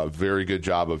done a very good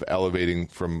job of elevating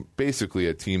from basically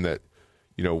a team that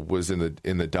was in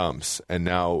the dumps, and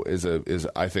now is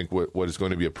I think what is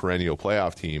going to be a perennial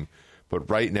playoff team. But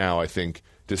right now, I think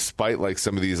despite like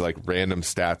some of these like random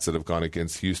stats that have gone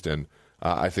against Houston,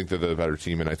 I think that they're the better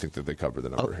team, and I think that they cover the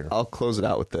number here. I'll close it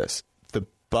out with this: the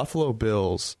Buffalo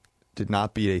Bills did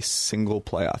not beat a single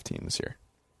playoff team this year.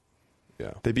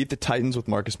 Yeah, they beat the Titans with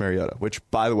Marcus Mariota, which,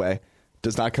 by the way,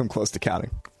 does not come close to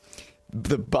counting.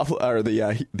 The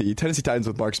Tennessee Titans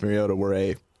with Marcus Mariota were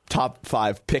a top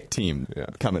 5 pick team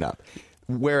coming up.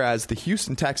 Whereas the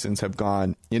Houston Texans have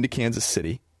gone into Kansas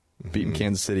City, beaten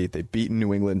Kansas City. They've beaten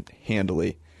New England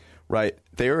handily, right?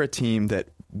 They are a team that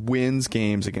wins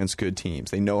games against good teams.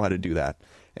 They know how to do that.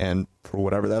 And for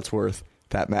whatever that's worth,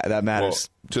 that matters.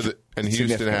 Well, and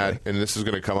Houston had, and this is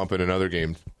going to come up in another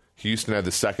game, Houston had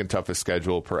the second toughest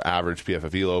schedule per average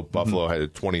PFF ELO. Buffalo had a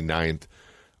 29th.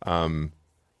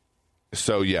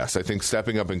 So, yes, I think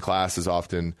stepping up in class is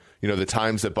often, the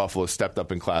times that Buffalo stepped up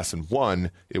in class and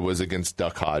won, it was against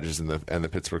Duck Hodges and the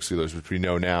Pittsburgh Steelers, which we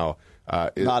know now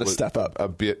not a step up. A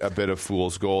bit of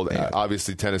fool's gold.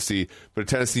 Obviously, Tennessee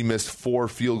missed 4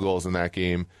 field goals in that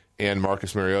game, and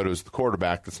Marcus Mariota is the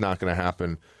quarterback. That's not going to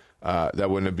happen. That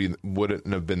wouldn't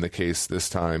have been the case this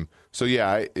time. So,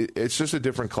 yeah, it's just a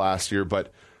different class here,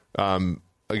 but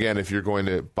again, if you're going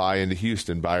to buy into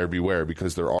Houston, buyer beware,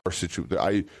 because there are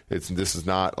this is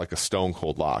not like a stone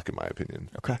cold lock, in my opinion.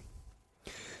 Okay.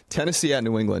 Tennessee at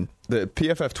New England. The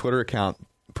PFF Twitter account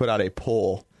put out a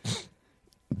poll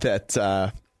that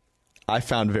I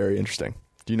found very interesting.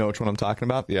 Do you know which one I'm talking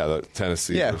about? Yeah, the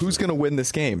Tennessee. Yeah, who's going to win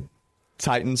this game,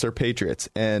 Titans or Patriots?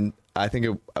 And I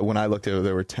think when I looked at it,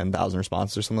 there were 10,000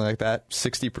 responses or something like that.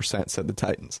 60% said the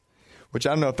Titans. Which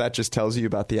I don't know if that just tells you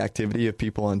about the activity of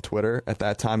people on Twitter at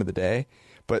that time of the day.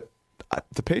 But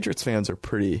the Patriots fans are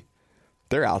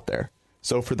they're out there.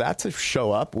 So for that to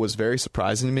show up was very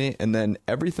surprising to me. And then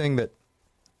everything that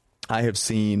I have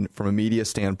seen from a media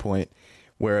standpoint,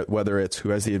 whether it's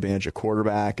who has the advantage of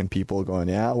quarterback and people going,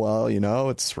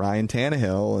 it's Ryan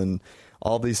Tannehill and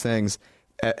all these things,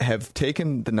 have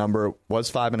taken the number, was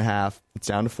 5.5. It's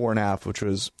down to 4.5, which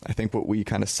was, I think, what we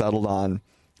kind of settled on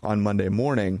Monday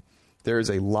morning. There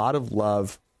is a lot of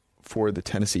love for the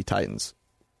Tennessee Titans,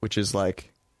 which is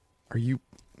like, are you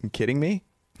kidding me?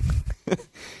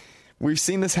 We've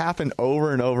seen this happen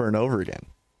over and over and over again.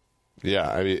 Yeah,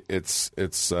 I mean,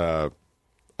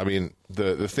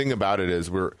 the thing about it is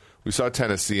we saw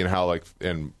Tennessee and how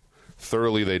and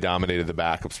thoroughly they dominated the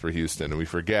backups for Houston, and we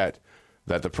forget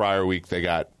that the prior week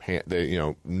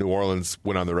New Orleans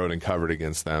went on the road and covered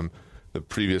against them. The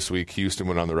previous week, Houston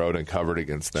went on the road and covered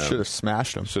against them. Should have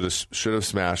smashed them. Should have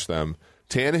smashed them.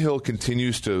 Tannehill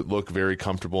continues to look very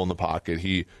comfortable in the pocket.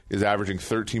 He is averaging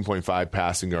 13.5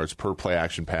 passing yards per play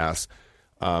action pass.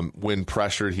 When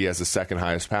pressured, he has the second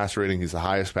highest pass rating. He's the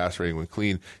highest pass rating when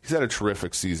clean. He's had a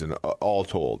terrific season, all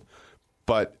told.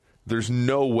 But there's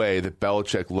no way that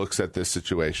Belichick looks at this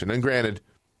situation. And granted,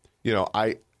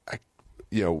 going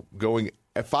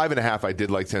at 5.5, I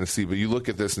did like Tennessee, but you look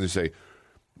at this and you say,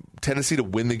 Tennessee to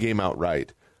win the game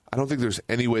outright. I don't think there's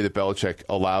any way that Belichick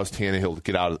allows Tannehill to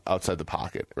get outside the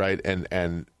pocket, right? And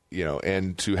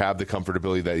to have the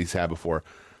comfortability that he's had before.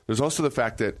 There's also the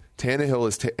fact that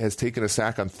Tannehill has taken a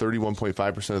sack on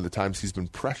 31.5% of the times he's been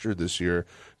pressured this year.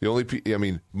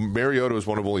 Mariota was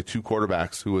one of only 2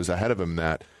 quarterbacks who was ahead of him in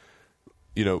that.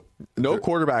 No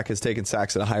quarterback has taken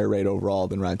sacks at a higher rate overall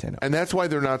than Ryan Tannehill. And that's why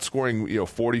they're not scoring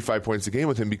 45 points a game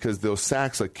with him, because those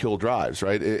sacks kill drives,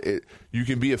 right? You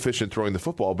can be efficient throwing the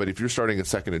football, but if you're starting at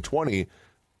 2nd and 20,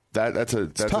 that's a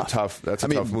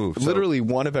tough move. Literally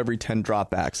 1 of every 10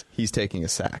 dropbacks, he's taking a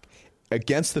sack.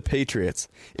 Against the Patriots,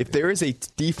 if there is a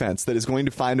defense that is going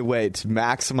to find a way to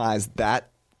maximize that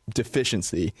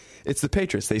deficiency, it's the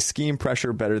Patriots. They scheme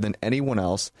pressure better than anyone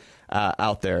else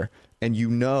out there. And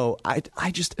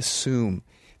I just assume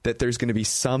that there's going to be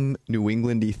some New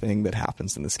England-y thing that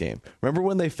happens in this game. Remember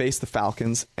when they faced the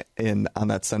Falcons on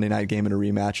that Sunday night game in a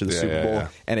rematch of the Super Bowl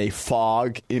and a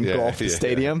fog engulfed the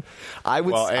stadium?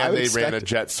 They ran a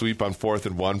jet sweep on 4th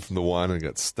and 1 from the 1 and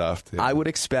got stuffed. Yeah. I would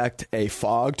expect a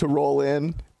fog to roll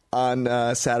in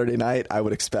on Saturday night. I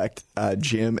would expect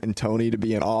Jim and Tony to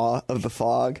be in awe of the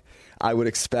fog. I would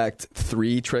expect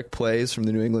 3 trick plays from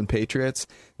the New England Patriots,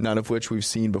 none of which we've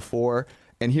seen before.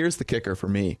 And here's the kicker for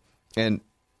me. And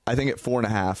I think at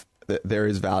 4.5, there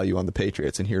is value on the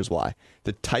Patriots, and here's why.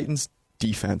 The Titans'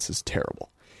 defense is terrible.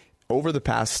 Over the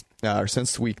past,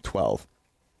 since week 12,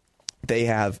 they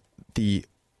have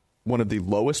one of the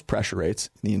lowest pressure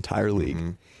rates in the entire league.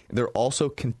 Mm-hmm. They're also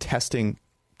contesting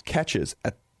catches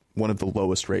at one of the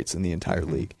lowest rates in the entire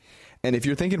league. And if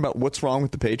you're thinking about what's wrong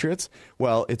with the Patriots,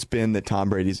 well, it's been that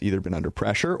Tom Brady's either been under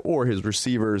pressure or his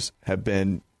receivers have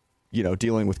been,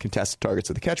 dealing with contested targets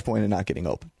at the catch point and not getting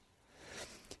open.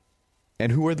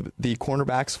 And who are the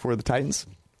cornerbacks for the Titans?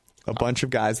 A bunch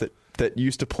of guys that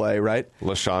used to play, right?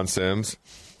 LaShawn Sims.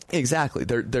 Exactly.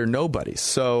 They're nobodies.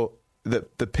 So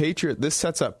the Patriot, this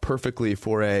sets up perfectly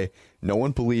for no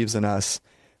one believes in us.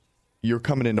 You're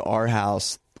coming into our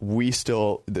house. We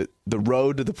still the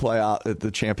road to the playoff,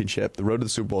 the championship, the road to the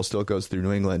Super Bowl still goes through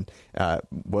New England,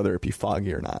 whether it be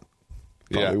foggy or not.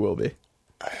 Probably will be.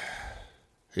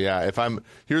 Yeah.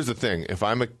 Here's the thing: if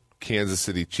I'm a Kansas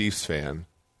City Chiefs fan,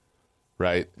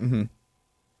 right,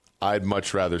 I'd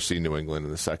much rather see New England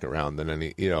in the second round than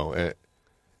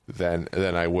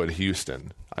than I would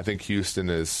Houston. I think Houston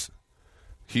has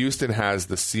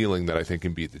the ceiling that I think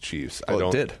can beat the Chiefs.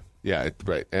 It did. Yeah,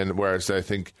 right. And whereas I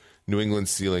think New England's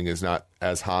ceiling is not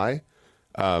as high,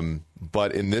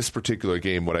 but in this particular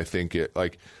game, what I think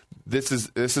this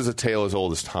is a tale as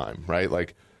old as time, right?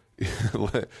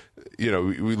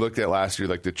 We looked at last year,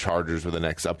 the Chargers were the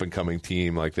next up and coming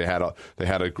team. They had a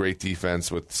great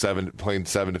defense with playing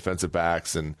 7 defensive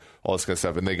backs and all this kind of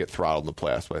stuff, and they get throttled in the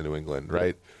playoffs by New England,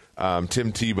 right?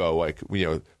 Tim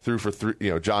Tebow, threw for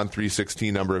John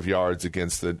 316 number of yards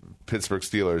against the Pittsburgh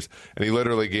Steelers, and he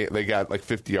literally they got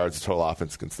 50 yards of total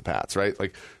offense against the Pats, right?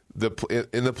 In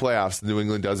the playoffs, New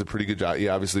England does a pretty good job.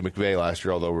 Yeah, obviously McVay last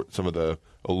year, although some of the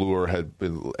allure had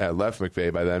left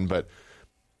McVay by then, but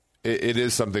it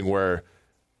is something where,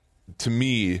 to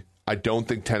me, I don't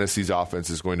think Tennessee's offense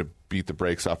is going to beat the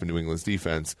brakes off of New England's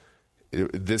defense.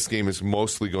 This game is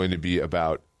mostly going to be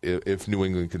about if New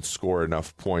England can score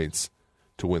enough points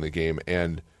to win the game.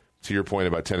 And to your point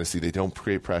about Tennessee, they don't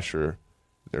create pressure.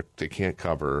 They can't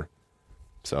cover.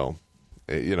 So,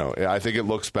 I think it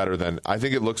looks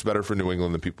better for New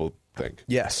England than people think.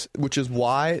 Yes, which is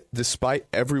why, despite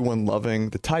everyone loving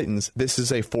the Titans, this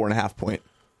is a 4.5 point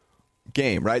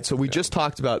game, right? So we just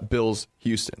talked about Bills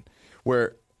Houston,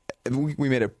 where we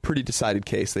made a pretty decided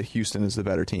case that Houston is the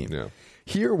better team. Yeah.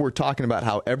 Here we're talking about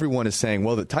how everyone is saying,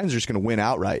 well, the Titans are just going to win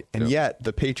outright, and yet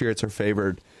the Patriots are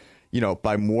favored,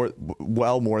 by more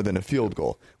than a field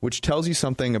goal, which tells you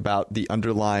something about the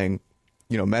underlying,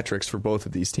 metrics for both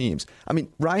of these teams. I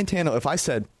mean, Ryan Tannehill, if I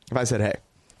said, hey,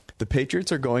 the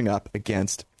Patriots are going up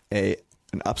against an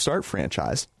upstart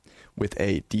franchise with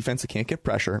a defense that can't get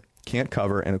pressure, can't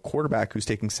cover, and a quarterback who's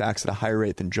taking sacks at a higher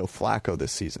rate than Joe Flacco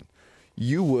this season,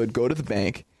 you would go to the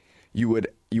bank, you would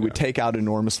take out an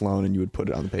enormous loan, and you would put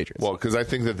it on the Patriots. Well, because I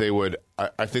think that they would.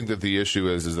 I think that the issue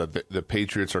is that the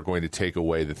Patriots are going to take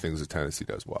away the things that Tennessee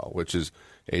does well, which is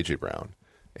A.J. Brown.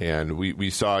 And we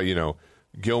saw,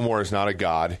 Gilmore is not a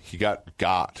god. He got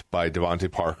by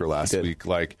Devontae Parker last week.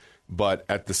 But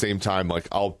at the same time,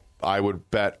 I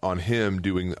would bet on him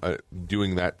doing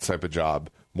that type of job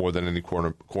more than any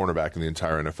cornerback in the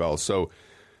entire NFL. So,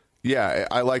 yeah,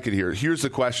 I like it here. Here's the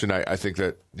question I think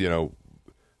that,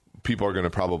 people are going to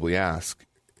probably ask.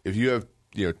 If you have,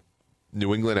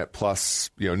 New England at at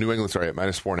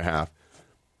 -4.5,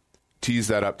 tease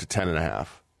that up to 10.5.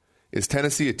 Is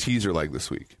Tennessee a teaser leg this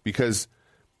week? Because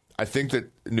I think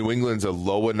that New England's a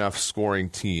low enough scoring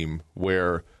team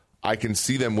where I can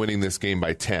see them winning this game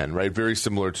by 10, right? Very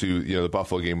similar to the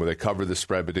Buffalo game where they covered the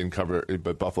spread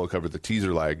but Buffalo covered the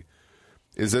teaser leg.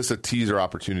 Is this a teaser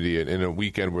opportunity in a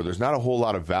weekend where there's not a whole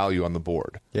lot of value on the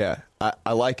board? Yeah,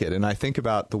 I like it, and I think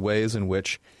about the ways in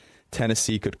which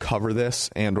Tennessee could cover this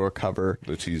and or cover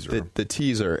the teaser. The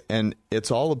teaser, and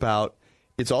it's all about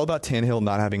Tannehill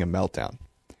not having a meltdown.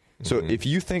 So if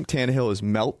you think Tannehill is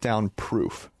meltdown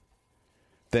proof,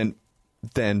 then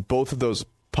both of those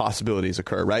possibilities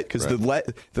occur, right? Because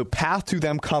the path to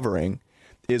them covering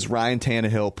is Ryan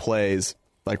Tannehill plays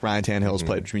like Ryan Tannehill's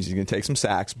played, which means he's going to take some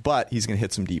sacks, but he's going to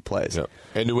hit some deep plays. Yep.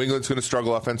 And New England's going to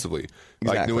struggle offensively.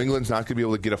 Exactly. Like New England's not going to be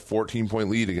able to get a 14-point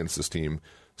lead against this team.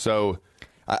 So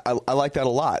I like that a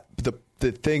lot.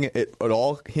 The thing, it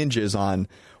all hinges on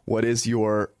what is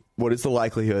the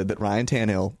likelihood that Ryan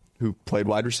Tannehill, who played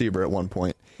wide receiver at one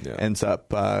point, ends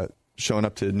up showing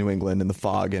up to New England in the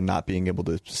fog and not being able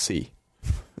to see.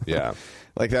 Yeah.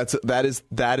 Like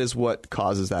that is what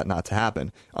causes that not to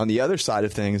happen. On the other side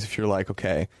of things, if you're like,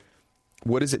 okay,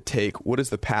 what does it take? What is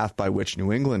the path by which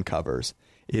New England covers?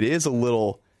 It is a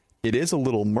little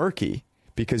murky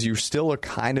because you still are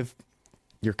kind of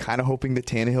hoping that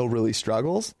Tannehill really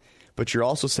struggles, but you're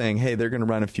also saying, hey, they're going to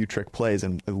run a few trick plays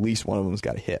and at least one of them's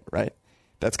got to hit, right?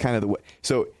 That's kind of the way.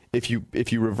 So if you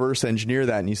reverse engineer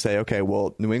that and you say, okay,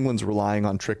 well, New England's relying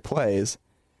on trick plays.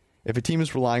 If a team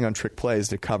is relying on trick plays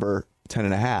to cover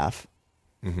 10.5,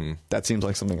 that seems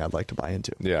like something I'd like to buy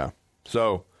into. Yeah.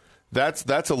 So that's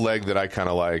a leg that I kind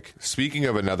of like. Speaking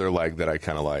of another leg that I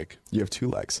kind of like. You have two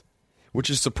legs, which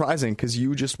is surprising because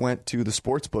you just went to the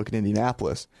sports book in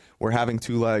Indianapolis where having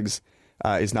two legs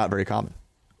is not very common.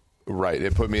 Right.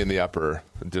 It put me in the upper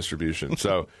distribution.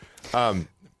 So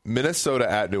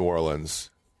Minnesota at New Orleans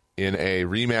in a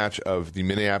rematch of the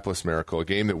Minneapolis Miracle, a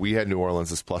game that we had New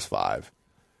Orleans as +5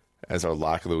 as our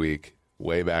lock of the week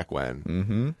way back when.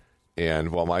 Mm-hmm.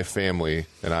 And while my family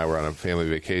and I were on a family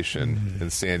vacation in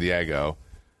San Diego,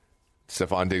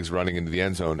 Stephon Diggs running into the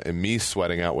end zone and me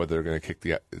sweating out whether they're going to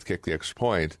kick the extra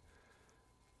point,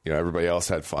 everybody else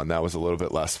had fun. That was a little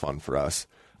bit less fun for us.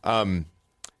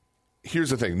 Here's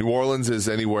the thing. New Orleans is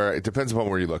anywhere. It depends upon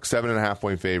where you look.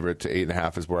 7.5-point favorite to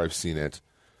 8.5 is where I've seen it.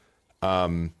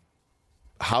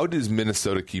 How does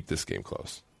Minnesota keep this game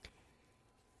close?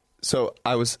 So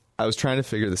I was trying to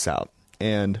figure this out,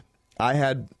 and I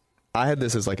had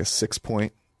this as like a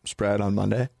 6-point spread on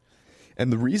Monday,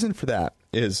 and the reason for that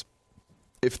is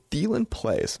if Thielen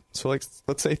plays. So let's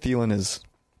say Thielen is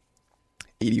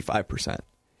 85%,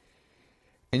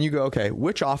 and you go, okay,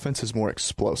 which offense is more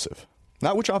explosive?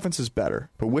 Not which offense is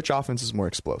better, but which offense is more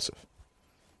explosive?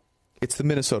 It's the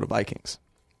Minnesota Vikings.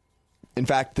 In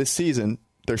fact, this season,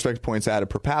 their expected points added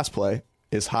per pass play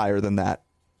is higher than that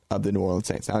of the New Orleans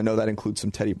Saints. Now, I know that includes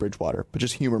some Teddy Bridgewater, but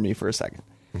just humor me for a second.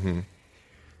 Mm-hmm.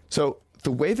 So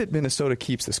the way that Minnesota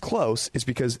keeps this close is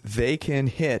because they can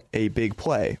hit a big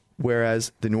play,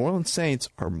 whereas the New Orleans Saints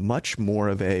are much more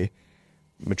of a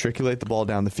matriculate the ball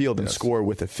down the field and score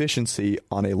with efficiency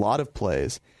on a lot of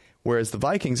plays. Whereas the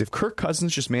Vikings, if Kirk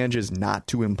Cousins just manages not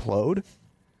to implode,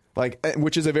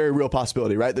 which is a very real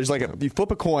possibility, right? There's you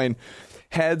flip a coin,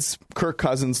 heads, Kirk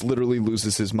Cousins literally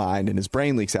loses his mind and his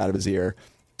brain leaks out of his ear.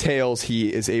 Tails,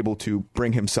 he is able to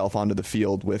bring himself onto the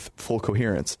field with full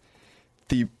coherence.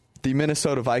 The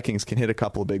Minnesota Vikings can hit a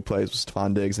couple of big plays with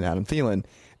Stephon Diggs and Adam Thielen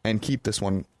and keep this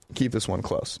one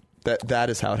close. That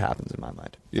is how it happens in my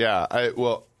mind. Yeah,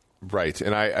 right,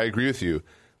 and I agree with you.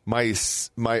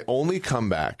 My only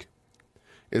comeback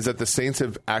is that the Saints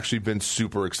have actually been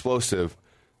super explosive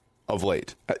of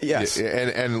late. Yes,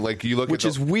 and you look, which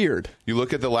is weird. You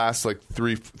look at the last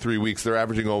three weeks; they're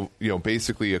averaging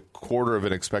basically a quarter of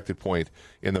an expected point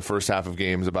in the first half of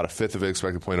games, about a fifth of an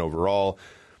expected point overall.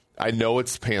 I know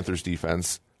it's Panthers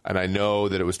defense, and I know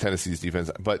that it was Tennessee's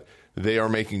defense, but they are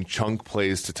making chunk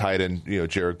plays to tight end.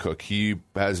 Jared Cook, he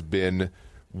has been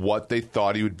what they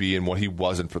thought he would be and what he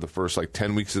wasn't for the first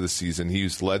 10 weeks of the season.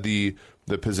 He's led the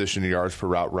position in yards per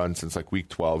route run since week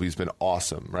 12. He's been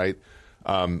awesome, right?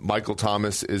 Michael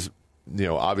Thomas is,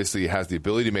 obviously has the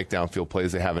ability to make downfield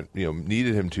plays. They haven't,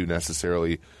 needed him to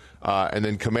necessarily. And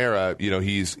then Kamara,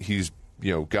 he's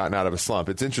gotten out of a slump.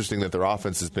 It's interesting that their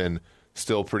offense has been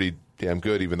still pretty damn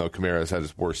good, even though Kamara has had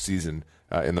his worst season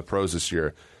in the pros this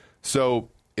year. So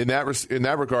in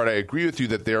that regard, I agree with you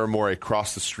that they are more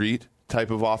across the street type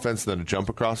of offense than a jump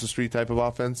across the street type of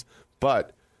offense.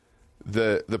 But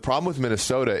the problem with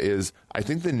Minnesota is I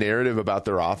think the narrative about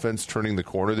their offense turning the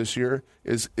corner this year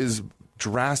is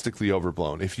drastically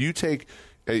overblown. If you take,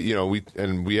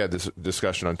 we had this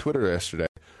discussion on Twitter yesterday.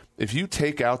 If you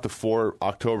take out the 4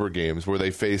 October games where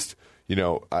they faced,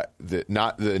 not the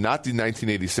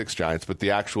 1986 Giants, but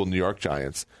the actual New York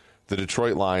Giants, the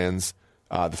Detroit Lions,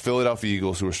 the Philadelphia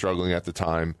Eagles, who were struggling at the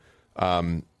time,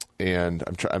 and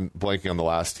I'm blanking on the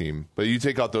last team. But you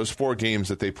take out those 4 games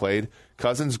that they played,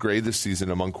 Cousins' grade this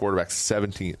season among quarterbacks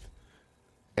 17th.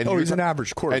 And he's an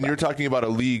average quarterback. And you're talking about a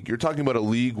league. You're talking about a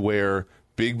league where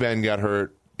Big Ben got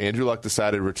hurt, Andrew Luck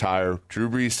decided to retire, Drew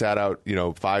Brees sat out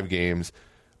 5 games.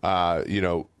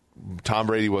 Tom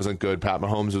Brady wasn't good. Pat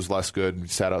Mahomes was less good. He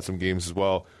sat out some games as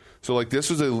well. So, this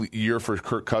was a year for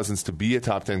Kirk Cousins to be a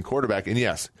top 10 quarterback. And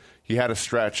yes, he had a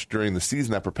stretch during the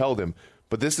season that propelled him.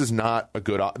 But this is not a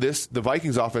good. The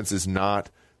Vikings offense is not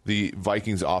the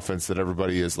Vikings offense that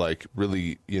everybody is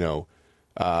really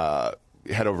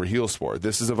head over heels for.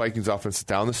 This is a Vikings offense that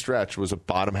down the stretch was a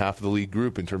bottom half of the league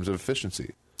group in terms of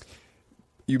efficiency.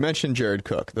 You mentioned Jared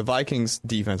Cook. The Vikings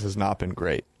defense has not been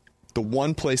great. The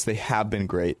one place they have been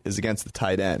great is against the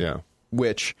tight end,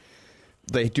 which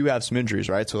they do have some injuries,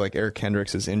 right? So Eric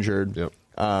Kendricks is injured. Yep.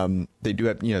 They do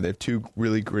have they have 2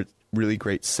 really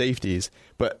great safeties,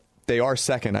 but they are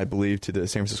second, I believe, to the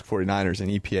San Francisco 49ers in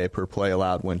EPA per play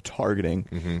allowed when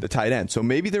targeting the tight end. So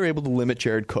maybe they're able to limit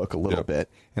Jared Cook a little bit,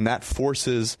 and that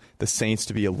forces the Saints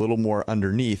to be a little more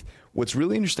underneath. What's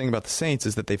really interesting about the Saints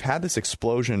is that they've had this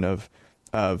explosion of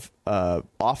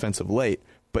offense of late,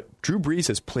 but Drew Brees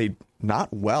has played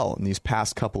not well in these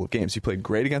past couple of games. He played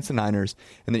great against the Niners,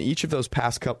 and then each of those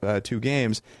past 2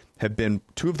 games have been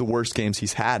 2 of the worst games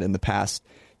he's had in the past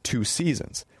 2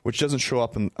 seasons, which doesn't show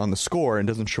up on the score and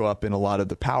doesn't show up in a lot of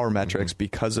the power metrics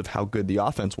because of how good the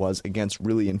offense was against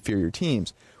really inferior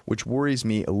teams, which worries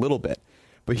me a little bit.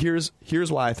 But here's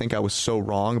why I think I was so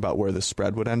wrong about where the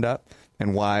spread would end up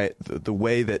and why the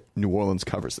way that New Orleans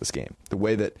covers this game, the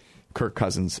way that Kirk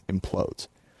Cousins implodes,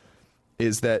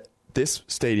 is that this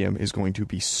stadium is going to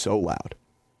be so loud.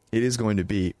 It is going to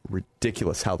be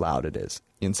ridiculous how loud it is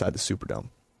inside the Superdome.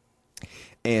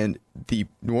 And the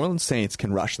New Orleans Saints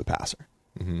can rush the passer.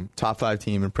 Top 5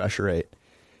 team in pressure rate,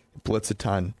 blitz a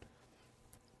ton.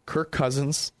 Kirk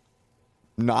Cousins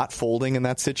not folding in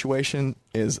that situation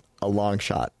is a long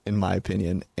shot, in my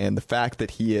opinion. And the fact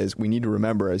that we need to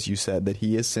remember, as you said, that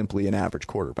he is simply an average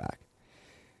quarterback.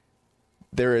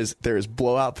 There is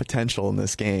blowout potential in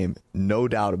this game, no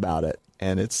doubt about it.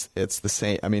 And it's the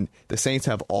Saints. I mean, the Saints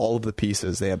have all of the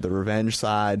pieces. They have the revenge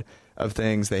side of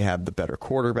things. They have the better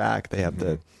quarterback. They have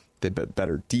the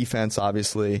better defense,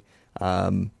 obviously.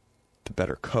 The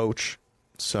better coach.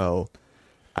 So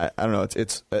I don't know.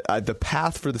 It's the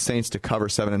path for the Saints to cover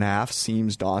 7.5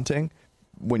 seems daunting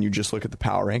when you just look at the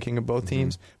power ranking of both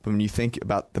teams. But when you think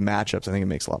about the matchups, I think it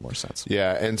makes a lot more sense.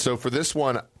 Yeah, and so for this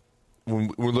one,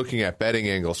 when we're looking at betting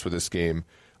angles for this game,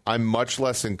 I'm much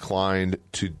less inclined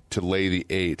to lay the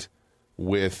 8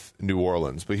 with New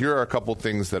Orleans. But here are a couple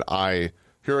ways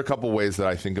that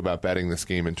I think about betting this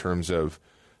game in terms of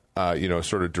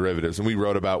sort of derivatives. And we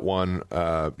wrote about one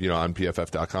on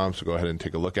PFF.com, so go ahead and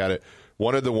take a look at it.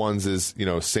 One of the ones is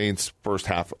Saints first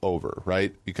half over,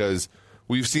 right? Because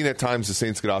we've seen at times the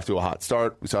Saints get off to a hot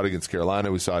start. We saw it against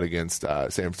Carolina. We saw it against San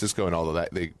Francisco, and all of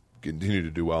that. They continue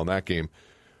to do well in that game.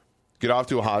 Get off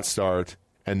to a hot start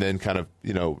and then kind of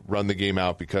run the game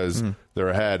out because they're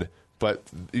ahead. But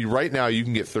right now you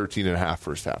can get 13.5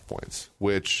 first half points,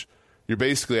 which you're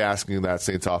basically asking that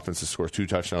Saints offense to score 2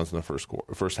 touchdowns in the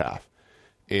first half.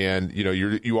 And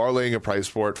you are laying a price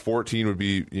for it. 14 would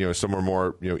be somewhere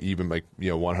more even, like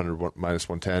 100 minus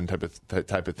 110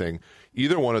 type of thing.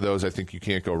 Either one of those I think you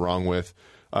can't go wrong with.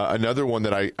 Another one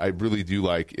that I really do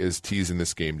like is teasing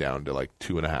this game down to like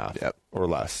 2.5 or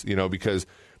less. Because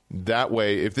that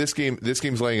way, if this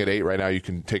game's laying at 8 right now, you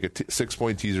can take a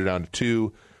 6-point teaser down to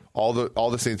 2. All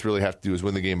the Saints really have to do is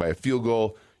win the game by a field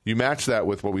goal. You match that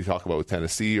with what we talk about with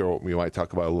Tennessee, or what we might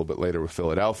talk about a little bit later with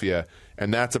Philadelphia,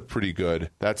 and that's a pretty good.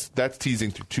 That's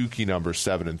teasing through 2 key numbers,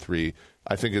 7 and 3.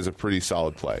 I think is a pretty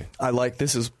solid play.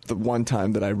 This is the one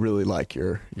time that I really like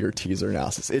your teaser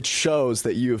analysis. It shows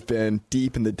that you have been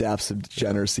deep in the depths of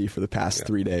degeneracy for the past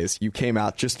 3 days. You came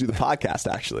out just to do the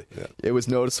podcast, actually. Yeah. It was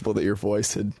noticeable that your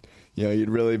voice had, you'd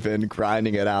really been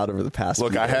grinding it out over the past few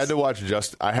days. I had to watch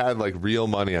I had like real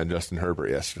money on Justin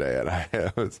Herbert yesterday, and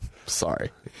I was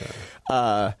sorry.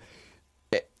 Yeah.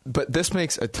 But this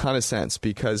makes a ton of sense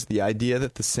because the idea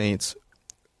that the Saints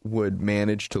would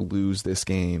manage to lose this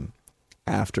game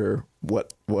after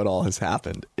what all has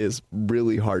happened is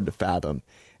really hard to fathom.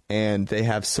 And they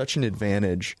have such an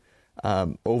advantage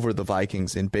over the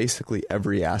Vikings in basically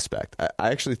every aspect.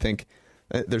 I actually think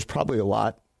there's probably a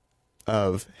lot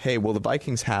of, hey, well, the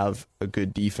Vikings have a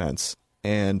good defense,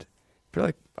 and feel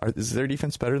like is their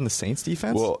defense better than the Saints'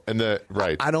 defense? Well, and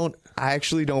I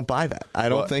actually don't buy that. I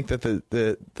don't think that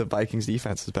the Vikings'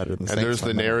 defense is better than the Saints. And there's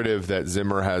the narrative that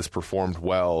Zimmer has performed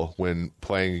well when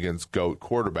playing against GOAT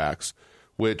quarterbacks,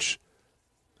 which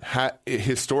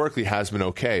historically has been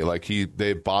okay. Like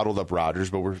they bottled up Rodgers,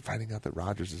 but we're finding out that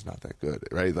Rodgers is not that good,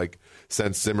 right? Like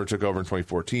since Zimmer took over in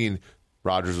 2014,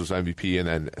 Rodgers was MVP, and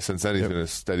then since then he's been a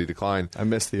steady decline. I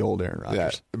miss the old Aaron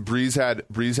Rodgers. Yeah. Breeze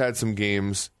had some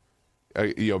games.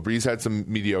 Breeze had some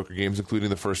mediocre games, including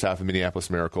the first half of Minneapolis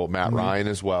Miracle. Matt Ryan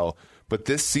as well. But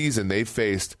this season, they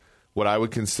faced what I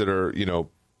would consider,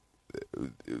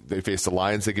 they faced the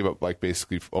Lions. They gave up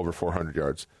basically over 400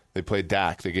 yards. They played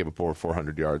Dak. They gave up over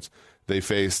 400 yards. They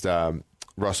faced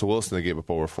Russell Wilson. They gave up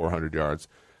over 400 yards.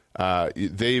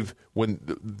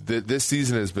 This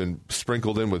season has been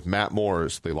sprinkled in with Matt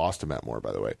Moore's. They lost to Matt Moore,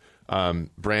 by the way.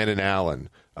 Brandon Allen,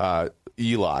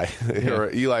 Eli, or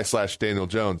Eli/Daniel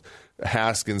Jones,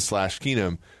 Haskins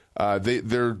 /Keenum.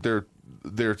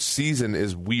 Their season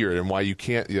is weird, and why you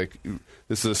can't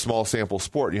this is a small sample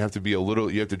sport. You have to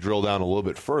drill down a little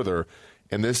bit further,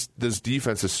 and this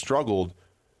defense has struggled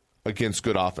against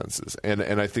good offenses, and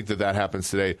I think that happens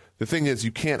today. The thing is,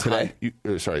 you can't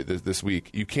this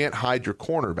week you can't hide your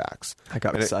cornerbacks. I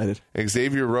got excited.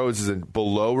 Xavier Rhodes is a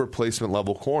below replacement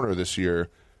level corner this year.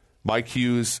 Mike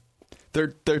Hughes, their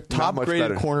top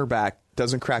graded cornerback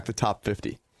doesn't crack the top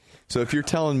 50. So if you're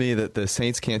telling me that the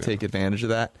Saints can't take advantage of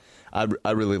that,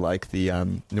 I really like the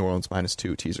New Orleans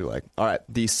 -2 teaser leg. All right,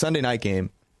 the Sunday night game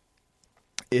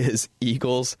is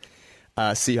Eagles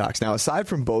Seahawks. Now, aside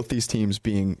from both these teams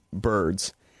being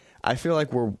birds, I feel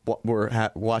like we're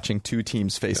watching two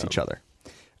teams face each other.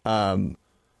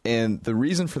 And the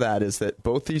reason for that is that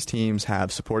both these teams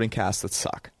have supporting casts that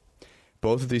suck.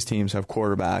 Both of these teams have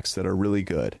quarterbacks that are really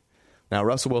good. Now,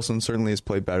 Russell Wilson certainly has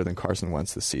played better than Carson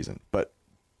Wentz this season, but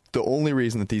the only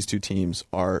reason that these two teams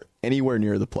are anywhere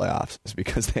near the playoffs is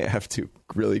because they have two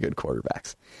really good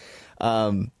quarterbacks.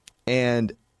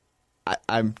 And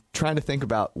I'm trying to think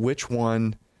about which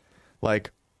one, both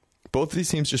of these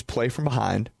teams just play from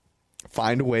behind,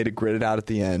 find a way to grit it out at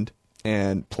the end,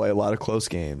 and play a lot of close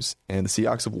games. And the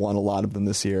Seahawks have won a lot of them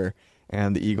this year,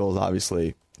 and the Eagles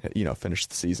obviously,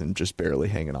 finished the season just barely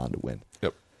hanging on to win.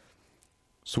 Yep.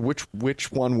 So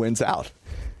which one wins out?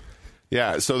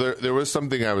 Yeah. So there was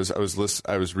something I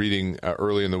was reading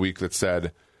early in the week that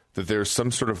said that there's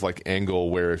some sort of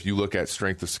angle where if you look at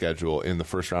strength of schedule in the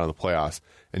first round of the playoffs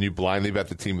and you blindly bet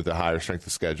the team with the higher strength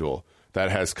of schedule,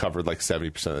 that has covered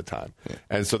 70% of the time. Yeah.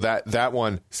 And so that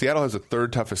one, Seattle has the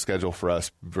third toughest schedule for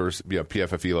us versus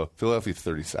PFF Elo. Philadelphia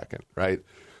 32nd, right?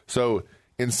 So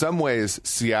in some ways,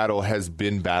 Seattle has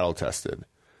been battle tested.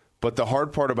 But the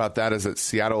hard part about that is that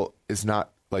Seattle is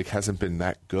not hasn't been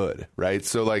that good, right?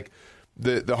 So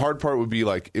the hard part would be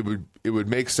it would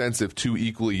make sense if two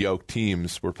equally yoked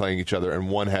teams were playing each other and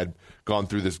one had gone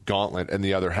through this gauntlet and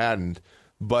the other hadn't.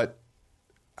 But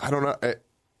I don't know.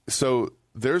 So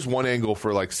there's one angle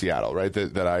for Seattle, right?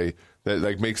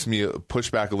 That makes me push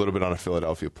back a little bit on a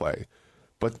Philadelphia play.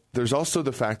 But there's also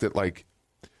the fact that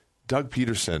Doug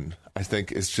Peterson, I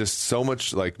think, is just so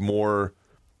much more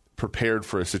prepared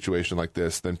for a situation like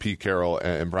this than Pete Carroll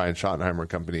and Brian Schottenheimer and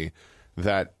company,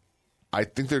 that I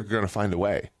think they're going to find a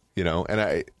way, and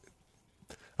I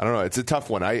don't know. It's a tough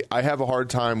one. I have a hard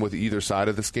time with either side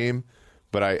of this game,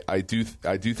 but I do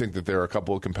think that there are a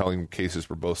couple of compelling cases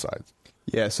for both sides.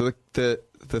 Yeah. So the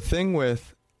thing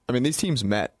with, these teams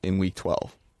met in Week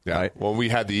 12. Yeah. Right? Well, we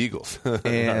had the Eagles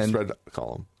and spread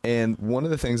column. And one of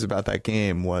the things about that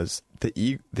game was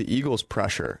the Eagles'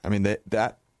 pressure.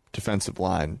 That defensive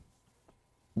line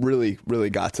really, really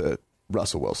got to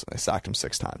Russell Wilson. They sacked him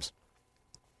 6 times.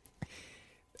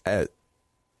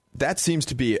 That seems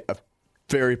to be a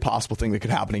very possible thing that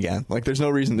could happen again. There's no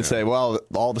reason to say, well,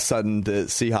 all of a sudden the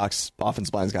Seahawks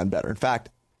offensive line's gotten better. In fact,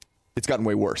 it's gotten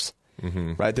way worse.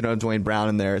 Mm-hmm. Right? They don't have Dwayne Brown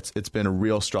in there. It's been a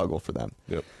real struggle for them.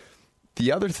 Yep.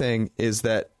 The other thing is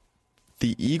that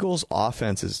the Eagles'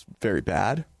 offense is very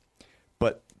bad,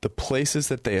 but the places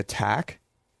that they attack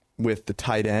with the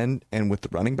tight end and with the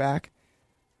running back,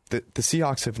 the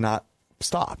Seahawks have not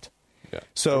stopped. Yeah.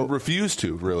 So refuse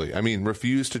to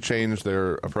change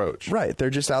their approach. Right. They're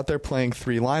just out there playing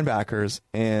 3 linebackers,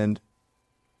 and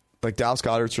Dallas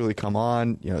Goedert's really come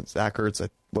on. Zach Ertz,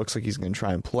 it looks like he's going to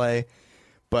try and play.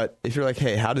 But if you're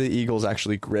hey, how do the Eagles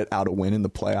actually grit out a win in the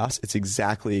playoffs? It's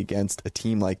exactly against a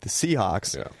team like the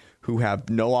Seahawks, who have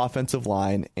no offensive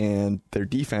line, and their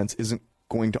defense isn't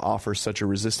going to offer such a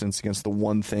resistance against the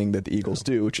one thing that the Eagles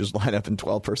do, which is line up in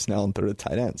 12 personnel and throw to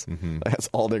tight ends. Mm-hmm. That's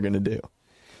all they're going to do.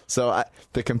 So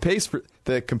the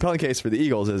compelling case for the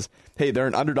Eagles is, hey, they're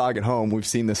an underdog at home. We've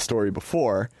seen this story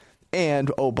before. And,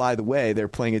 oh, by the way, they're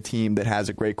playing a team that has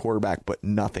a great quarterback but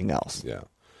nothing else. Yeah.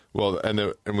 Well,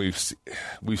 and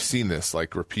we've seen this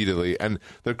like repeatedly. And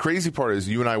the crazy part is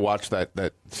you and I watched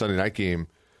that Sunday night game.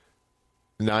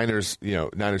 Niners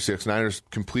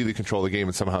completely control the game,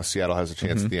 and somehow Seattle has a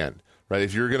chance at the end. Right?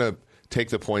 If you're going to take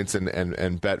the points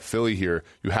and bet Philly here,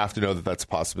 you have to know that that's a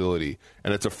possibility.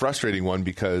 And it's a frustrating one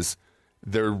because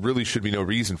there really should be no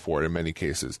reason for it in many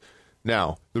cases.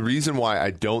 Now, the reason why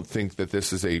I don't think that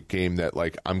this is a game that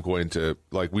like I'm going to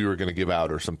like we were going to give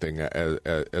out or something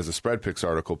as a spread picks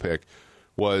article pick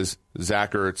was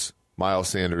Zach Ertz, Miles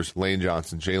Sanders, Lane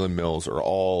Johnson, Jalen Mills are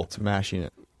all smashing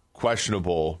it.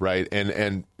 Questionable, right?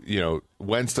 And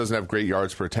Wentz doesn't have great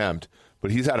yards per attempt,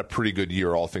 but he's had a pretty good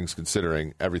year, all things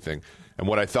considering, everything. And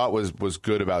what I thought was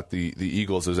good about the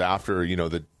Eagles is after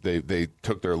they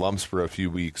took their lumps for a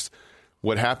few weeks,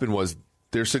 what happened was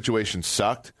their situation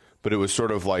sucked, but it was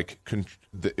sort of like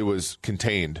it was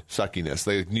contained suckiness.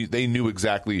 They knew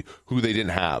exactly who they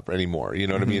didn't have anymore. You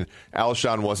know what I mean?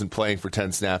 Alshon wasn't playing for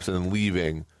 10 snaps and then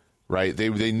leaving, right?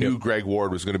 They knew Greg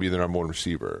Ward was going to be their number one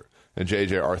receiver, and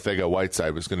J.J.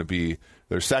 Arcega-Whiteside was going to be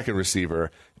their second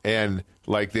receiver, and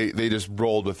like they just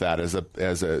rolled with that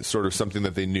as a sort of something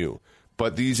that they knew.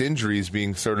 But these injuries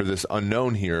being sort of this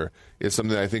unknown here is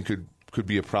something that I think could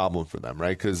be a problem for them,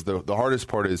 right? Because the hardest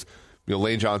part is,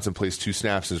 Lane Johnson plays 2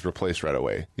 snaps, is replaced right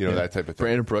away. That type of thing.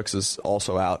 Brandon Brooks is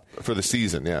also out for the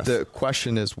season. Yes. The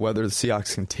question is whether the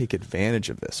Seahawks can take advantage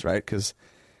of this, right? Because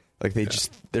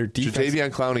their defense. Jadeveon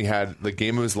Clowney had the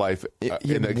game of his life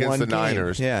against the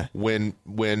Niners. Yeah.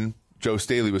 When Joe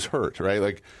Staley was hurt, right?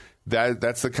 Like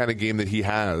that's the kind of game that he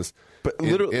has. But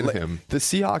literally, in him, the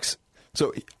Seahawks.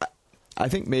 So I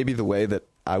think maybe the way that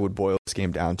I would boil this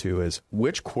game down to is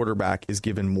which quarterback is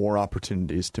given more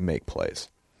opportunities to make plays,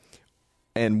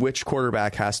 and which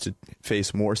quarterback has to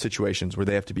face more situations where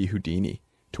they have to be Houdini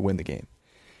to win the game.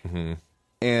 Mm-hmm.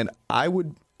 And I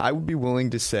would be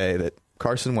willing to say that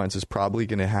Carson Wentz is probably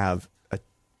going to have a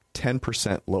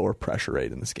 10% lower pressure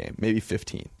rate in this game, maybe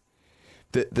 15.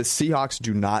 The Seahawks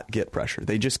do not get pressure.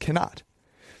 They just cannot.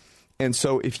 And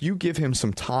so if you give him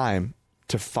some time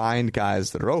to find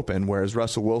guys that are open, whereas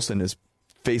Russell Wilson is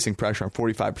facing pressure on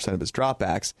 45% of his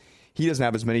dropbacks, he doesn't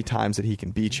have as many times that he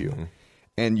can beat you. Mm-hmm.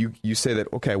 And you say that,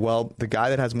 okay, well, the guy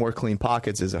that has more clean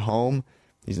pockets is at home.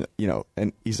 He's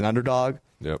and he's an underdog.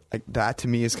 Yep. Like, that to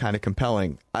me is kind of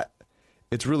compelling.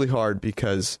 It's really hard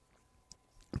because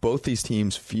both these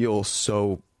teams feel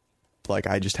so like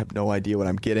I just have no idea what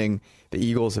I'm getting. The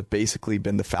Eagles have basically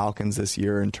been the Falcons this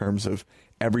year in terms of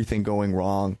everything going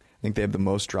wrong. I think they have the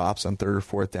most drops on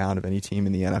 3rd or 4th down of any team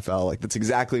in the NFL. Like, that's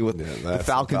exactly what the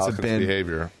Falcons have been.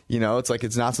 Behavior. It's like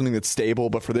it's not something that's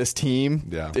stable, but for this team,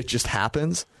 it just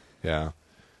happens. Yeah.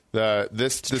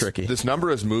 This number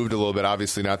has moved a little bit,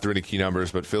 obviously not through any key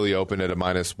numbers, but Philly opened at a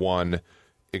 -1.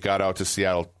 It got out to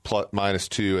Seattle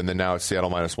 -2, and then now it's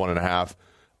Seattle -1.5.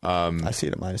 I see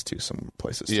it at -2 some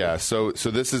places. Yeah, so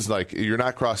this is like you're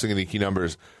not crossing any key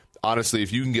numbers. Honestly,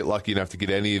 if you can get lucky enough to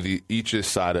get any of each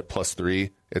side at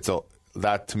 +3,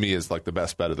 that to me is like the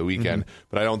best bet of the weekend. Mm-hmm.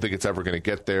 But I don't think it's ever going to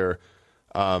get there.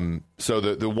 So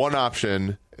the one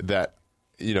option that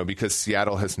because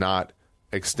Seattle has not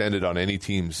extended on any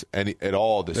teams at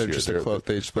all this year,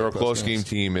 they're a close game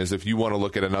team. Is if you want to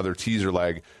look at another teaser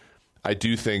leg, I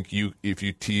do think if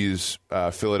you tease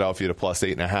Philadelphia to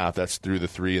 +8.5, that's through the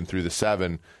 3 and through the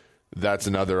 7. That's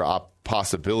another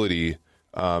possibility.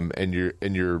 And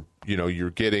you're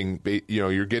getting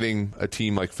a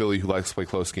team like Philly who likes to play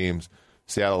close games.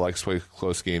 Seattle likes to play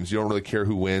close games. You don't really care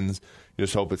who wins. You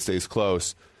just hope it stays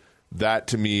close. That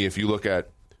to me, if you look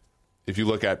at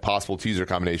possible teaser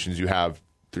combinations, you have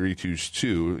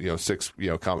 3-2-2, 6,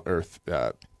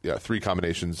 3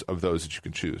 combinations of those that you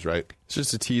can choose. Right? It's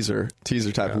just a teaser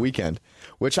type of weekend,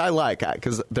 which I like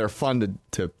because they're fun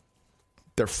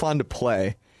to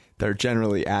play. They're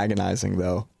generally agonizing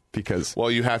though. Because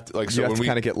you have to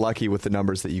kind of get lucky with the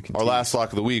numbers that you can. Our last lock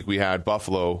of the week, we had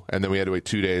Buffalo, and then we had to wait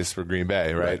 2 days for Green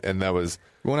Bay, right? And that was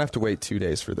we won't have to wait 2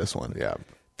 days for this one. Yeah,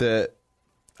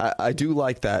 I do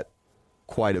like that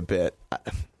quite a bit.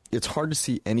 It's hard to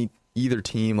see either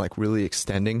team like really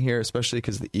extending here, especially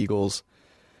because the Eagles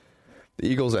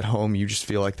at home, you just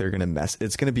feel like they're going to mess.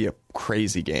 It's going to be a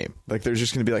crazy game. Like there's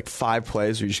just going to be like 5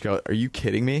 plays where you just go, "Are you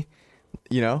kidding me?"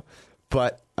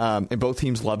 But. And both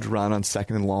teams love to run on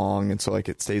 2nd and long, and so like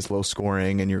it stays low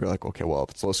scoring, and you're like, okay, well,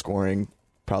 if it's low scoring,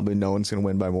 probably no one's going to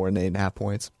win by more than 8.5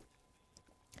 points.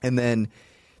 And then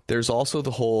there's also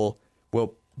the whole, the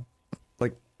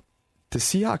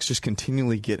Seahawks just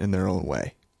continually get in their own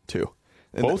way too.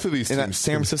 Both of these teams. In that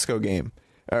San Francisco game,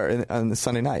 or on the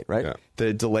Sunday night, right? Yeah.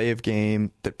 The delay of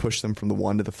game that pushed them from the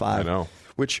 1 to the 5. I know.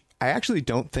 Which I actually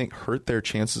don't think hurt their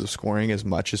chances of scoring as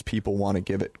much as people want to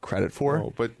give it credit for.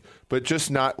 No, but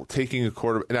just not taking a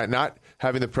quarter, not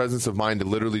having the presence of mind to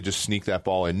literally just sneak that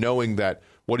ball in, knowing that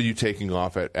what are you taking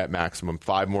off at maximum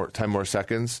 10 more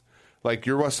seconds? Like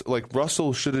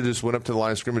Russell should have just went up to the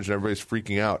line of scrimmage and everybody's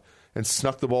freaking out and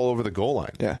snuck the ball over the goal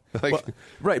line. Yeah,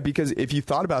 right. Because if you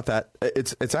thought about that,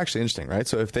 it's actually interesting, right?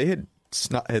 So if they had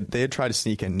tried to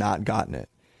sneak and not gotten it,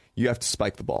 you have to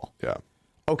spike the ball. Yeah.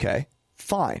 Okay.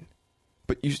 Fine,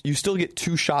 but you still get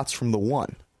 2 shots from the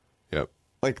 1. Yep.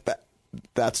 Like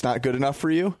that's not good enough for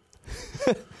you.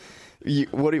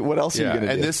 What else are you going to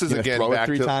do? And this is again back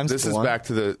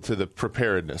to the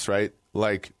preparedness, right?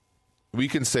 Like we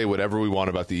can say whatever we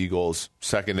want about the Eagles'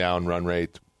 second down run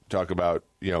rate. Talk about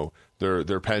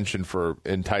their penchant for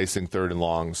enticing 3rd and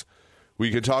longs. We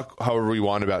could talk however we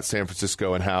want about San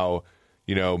Francisco and how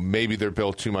maybe they're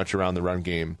built too much around the run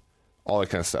game, all that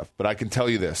kind of stuff. But I can tell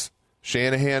you this.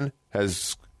 Shanahan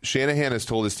has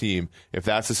told his team, if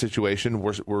that's the situation,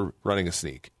 we're running a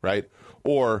sneak, right?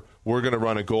 Or we're going to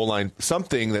run a goal line,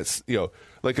 something that's,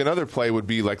 like another play would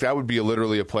be like, that would be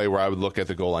literally a play where I would look at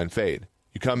the goal line fade.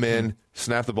 You come in,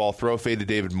 snap the ball, throw a fade to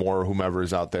David Moore or whomever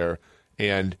is out there,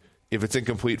 and if it's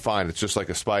incomplete, fine. It's just like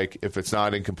a spike. If it's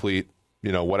not incomplete,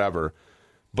 whatever.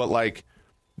 But like,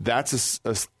 that's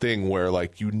a thing where,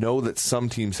 like, that some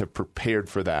teams have prepared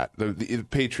for that. The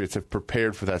Patriots have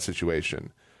prepared for that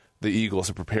situation. The Eagles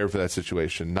have prepared for that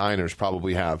situation. Niners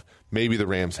probably have. Maybe the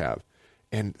Rams have.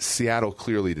 And Seattle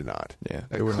clearly did not. Yeah,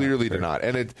 they clearly did not.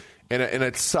 And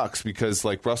it sucks because,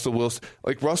 like, Russell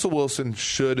Wilson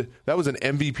should. That was an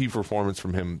MVP performance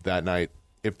from him that night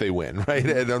if they win, right?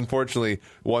 And unfortunately,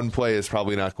 one play is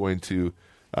probably not going to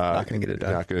get it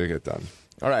done. Not going to get done.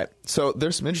 All right. So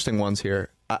there's some interesting ones here.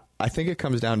 I think it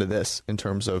comes down to this in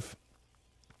terms of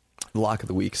lock of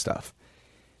the week stuff.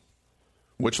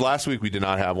 Which last week we did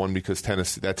not have one because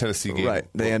Tennessee game. Right.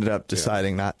 They ended up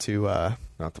deciding not to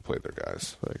play their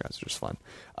guys. Their guys are just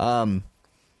fun.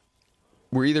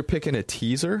 We're either picking a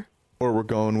teaser or we're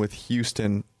going with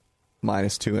Houston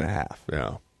minus 2.5.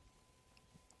 Yeah.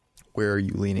 Where are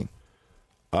you leaning?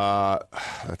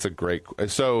 That's a great.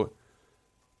 So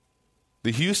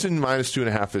the Houston minus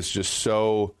 2.5 is just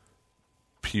so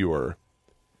pure.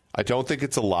 I don't think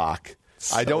it's a lock.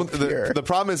 The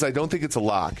problem is I don't think it's a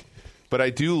lock, but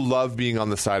I do love being on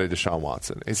the side of Deshaun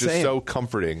Watson. It's just so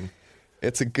comforting.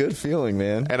 It's a good feeling,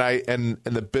 man. And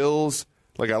the Bills,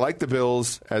 like, I like the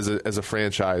Bills as a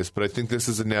franchise, but I think this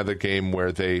is another game where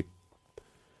I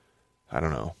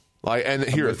don't know. Like, and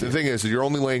here the thing is, you're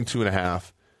only laying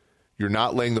 2.5. You're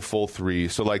not laying the full 3.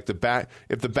 So like if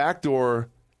the back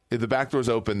door's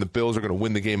open, the Bills are going to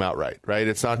win the game outright, right?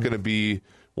 It's not going to be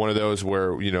one of those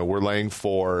where, we're laying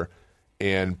 4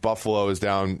 and Buffalo is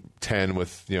down 10 with,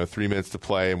 3 minutes to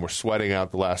play and we're sweating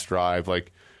out the last drive.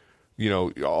 Like,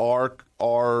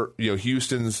 our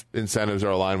Houston's incentives are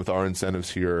aligned with our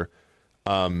incentives here.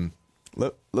 So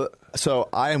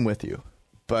I am with you,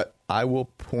 but I will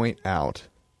point out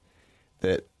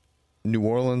that New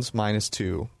Orleans minus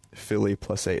 2, Philly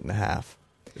plus 8.5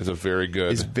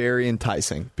 is very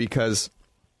enticing because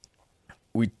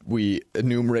we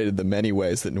enumerated the many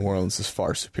ways that New Orleans is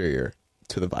far superior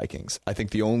to the Vikings. I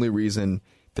think the only reason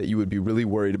that you would be really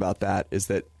worried about that is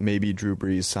that maybe Drew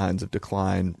Brees' signs of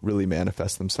decline really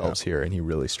manifest themselves here and he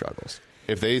really struggles.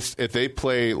 If they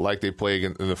play like they play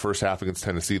in the first half against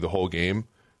Tennessee the whole game,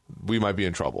 we might be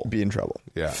in trouble.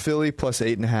 Yeah. Philly plus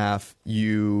 8.5,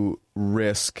 you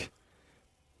risk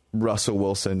Russell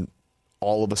Wilson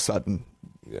all of a sudden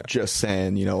just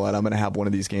saying, you know what, I'm going to have one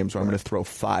of these games where I'm going to throw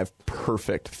 5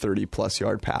 perfect 30-plus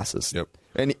yard passes. Yep.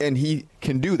 And he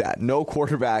can do that. No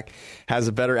quarterback has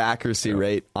a better accuracy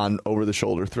rate on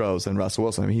over-the-shoulder throws than Russell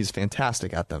Wilson. I mean, he's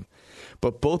fantastic at them.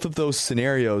 But both of those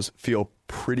scenarios feel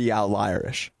pretty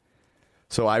outlierish.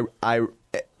 So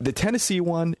the Tennessee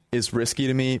one is risky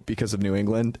to me because of New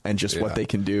England and just what they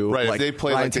can do. Right, like, if they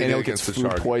play Ryan like they did Tannehill against gets the food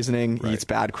Chargers. poisoning, eats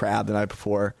bad crab the night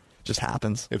before. Just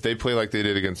happens. If they play like they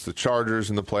did against the Chargers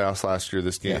in the playoffs last year,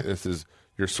 this game,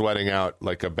 you're sweating out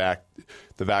like the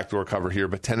backdoor cover here.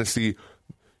 But Tennessee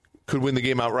could win the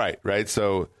game outright, right?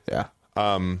 So I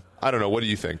don't know. What do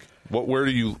you think? Where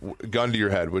do you gun to your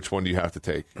head? Which one do you have to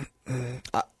take?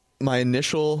 My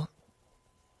initial,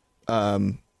 I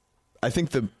think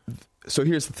so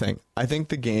here's the thing. I think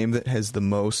the game that has the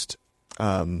most,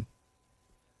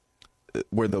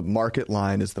 where the market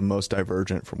line is the most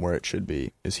divergent from where it should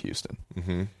be is Houston.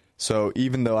 Mm-hmm. So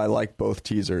even though I like both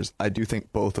teasers, I do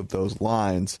think both of those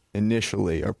lines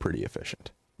initially are pretty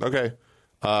efficient. Okay.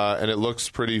 And it looks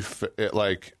pretty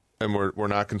and we're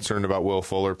not concerned about Will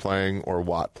Fuller playing or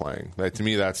Watt playing. To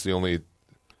me, that's the only.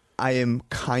 I am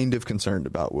kind of concerned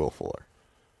about Will Fuller.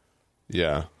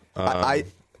 Yeah.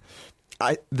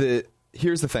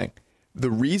 Here's the thing.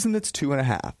 The reason it's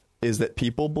 2.5 is that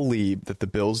people believe that the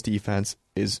Bills' defense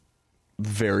is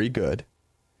very good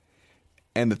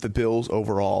and that the Bills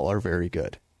overall are very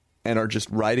good and are just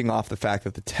writing off the fact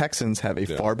that the Texans have a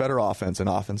far better offense, and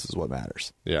offense is what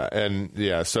matters.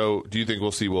 Yeah, so do you think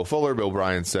we'll see Will Fuller? Bill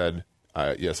Bryan said,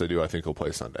 yes, I do. I think he'll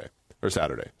play Sunday or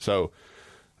Saturday. So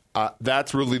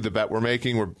that's really the bet we're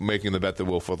making. We're making the bet that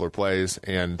Will Fuller plays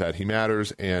and that he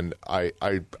matters, and I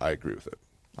agree with it.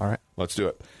 All right. Let's do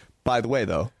it. By the way,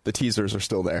 though, the teasers are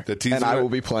still there, and I will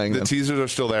be playing them. The teasers are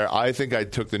still there. I think I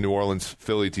took the New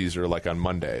Orleans-Philly teaser on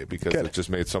Monday because it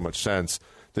just made so much sense.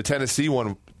 The Tennessee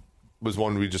one was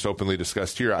one we just openly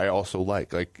discussed here. I also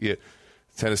like.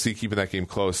 Tennessee keeping that game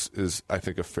close is, I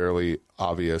think, a fairly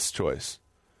obvious choice.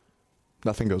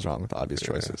 Nothing goes wrong with obvious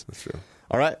choices. That's true.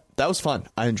 All right. That was fun.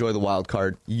 I enjoy the wild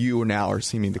card. You now are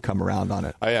seeming to come around on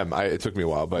it. I am. It took me a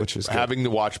while, but which is having to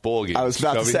watch bowl games. I was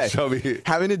about to say,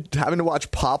 having to watch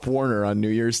Pop Warner on New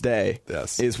Year's Day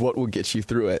is what will get you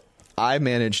through it. I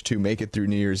managed to make it through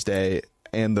New Year's Day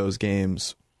and those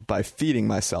games by feeding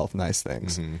myself nice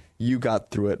things. Mm-hmm. You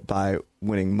got through it by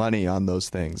winning money on those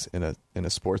things in a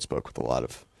sports book with a lot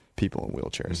of people in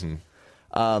wheelchairs.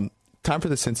 Mm-hmm. Time for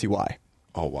the Cincy Why.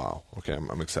 Oh, wow. Okay,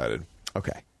 I'm excited.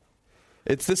 Okay.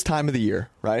 It's this time of the year,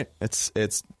 right?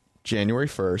 It's January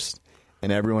 1st,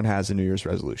 and everyone has a New Year's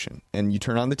resolution. And you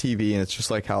turn on the TV, and it's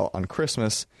just like how on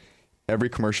Christmas, every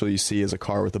commercial you see is a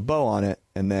car with a bow on it,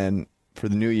 and then for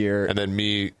the new year... And then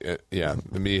me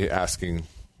asking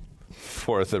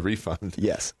for the refund.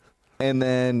 Yes. And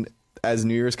then as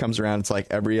New Year's comes around, it's like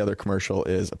every other commercial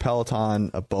is a Peloton,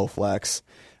 a Bowflex,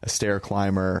 a stair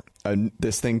climber,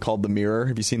 this thing called the mirror.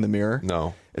 Have you seen the mirror?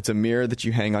 No. It's a mirror that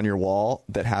you hang on your wall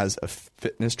that has a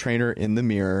fitness trainer in the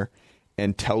mirror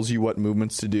and tells you what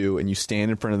movements to do, and you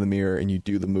stand in front of the mirror and you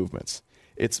do the movements.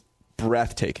 It's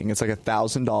breathtaking. It's like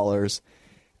 $1,000.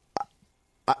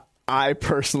 I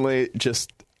personally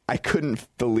I couldn't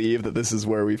believe that this is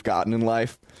where we've gotten in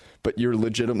life, but you're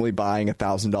legitimately buying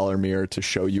 $1,000 mirror to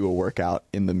show you a workout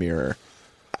in the mirror.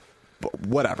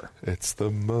 Whatever. It's the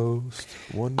most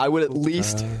wonderful I would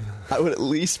at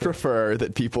least prefer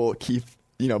that people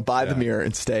buy the mirror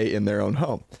and stay in their own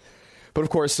home. But of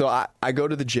course, so I go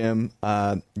to the gym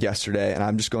yesterday, and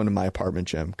I'm just going to my apartment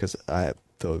gym because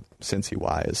the Cincy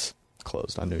Y is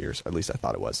closed on New Year's. At least I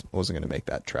thought it was. I wasn't going to make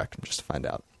that trek just to find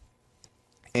out.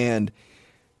 And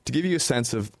to give you a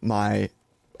sense of my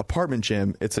apartment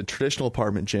gym, it's a traditional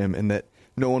apartment gym in that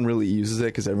no one really uses it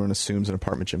because everyone assumes an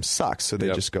apartment gym sucks, so they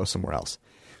just go somewhere else.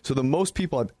 So the most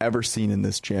people I've ever seen in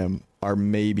this gym are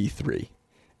maybe 3,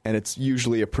 and it's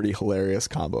usually a pretty hilarious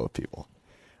combo of people.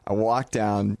 I walked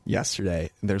down yesterday,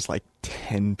 and there's like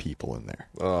 10 people in there.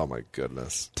 Oh, my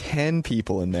goodness. 10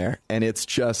 people in there, and it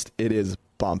is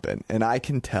bumping. And I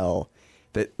can tell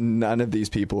that none of these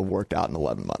people have worked out in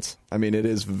 11 months. I mean, it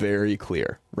is very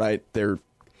clear, right? Their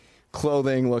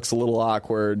clothing looks a little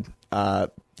awkward.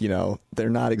 They're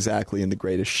not exactly in the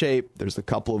greatest shape. There's a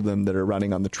couple of them that are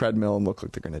running on the treadmill and look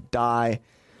like they're going to die.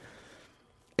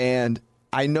 And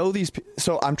I know these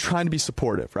so I'm trying to be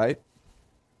supportive, right?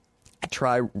 I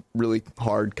try really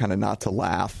hard kind of not to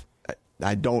laugh.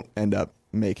 I don't end up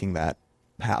making that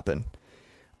happen.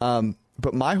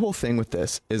 But my whole thing with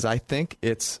this is I think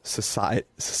it's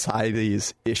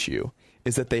society's issue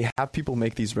is that they have people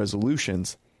make these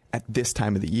resolutions at this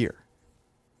time of the year.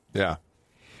 Yeah.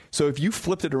 So if you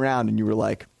flipped it around and you were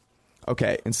like,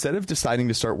 okay, instead of deciding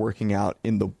to start working out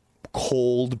in the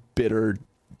cold, bitter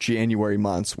January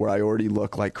months where I already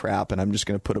look like crap and I'm just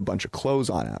going to put a bunch of clothes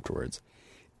on afterwards,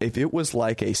 if it was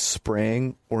like a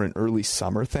spring or an early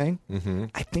summer thing,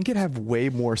 I think it'd have way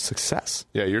more success.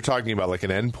 Yeah, you're talking about like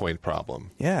an endpoint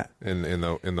problem. Yeah. In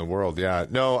the world. Yeah.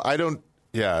 No, I don't.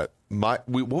 Yeah. What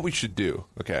we should do.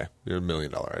 Okay, you're $1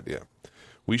 million idea.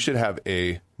 We should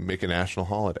make a national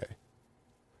holiday.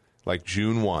 Like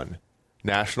June 1,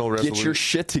 National Resolution. Get your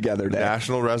shit together day.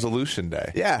 National Resolution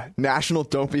Day. Yeah, National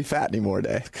Don't Be Fat Anymore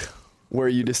Day, where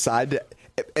you decide to.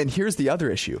 And here's the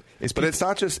other issue: but it's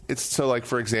not just. It's so like,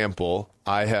 for example,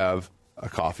 I have a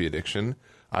coffee addiction.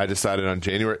 I decided on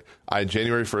January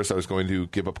 1st I was going to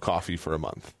give up coffee for a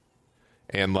month,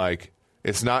 and like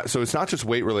it's not just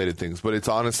weight related things, but it's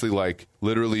honestly like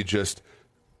literally just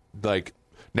like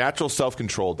natural self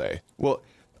control day. Well.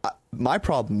 My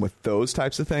problem with those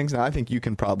types of things, and I think you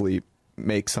can probably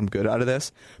make some good out of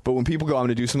this, but when people go, I'm going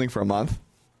to do something for a month,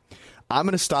 I'm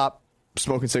going to stop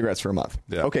smoking cigarettes for a month.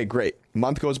 Yeah. Okay, great.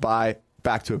 Month goes by,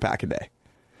 back to a pack a day.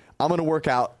 I'm going to work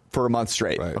out for a month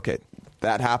straight. Right. Okay,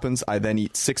 that happens. I then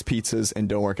eat 6 pizzas and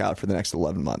don't work out for the next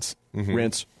 11 months. Mm-hmm.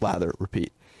 Rinse, lather,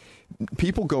 repeat.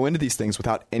 People go into these things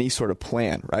without any sort of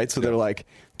plan, right? So they're like,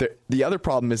 the other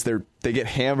problem is they get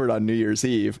hammered on New Year's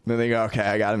Eve. And then they go, okay,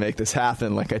 I got to make this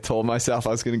happen. Like I told myself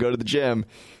I was going to go to the gym.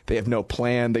 They have no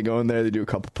plan. They go in there, they do a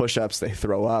couple push-ups, they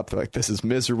throw up. They're like, this is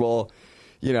miserable.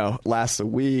 Lasts a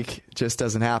week. It just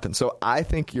doesn't happen. So I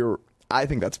think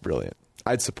that's brilliant.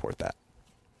 I'd support that.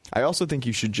 I also think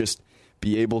you should just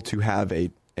be able to have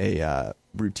a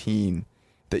routine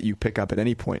that you pick up at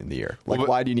any point in the year. Like,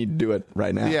 why do you need to do it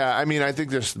right now? Yeah, I mean, I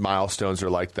think there's milestones are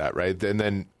like that, right? And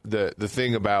then the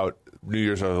thing about New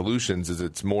Year's resolutions is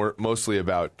it's mostly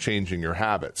about changing your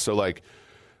habits. So like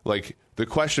the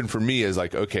question for me is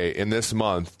like, okay, in this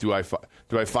month, do I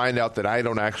find out that I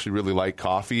don't actually really like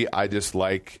coffee? I just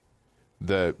like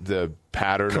the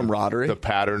pattern, camaraderie, the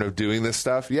pattern of doing this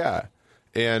stuff. Yeah,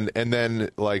 and then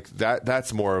like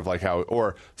that's more of like how,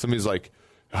 or somebody's like,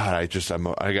 God,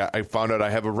 I found out I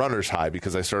have a runner's high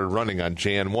because I started running on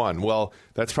Jan 1. Well,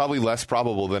 that's probably less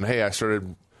probable than, hey, I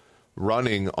started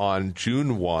running on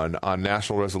June 1 on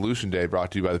National Resolution Day,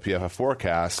 brought to you by the PFF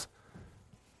Forecast.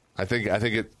 I think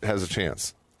it has a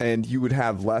chance. And you would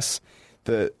have less.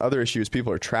 The other issue is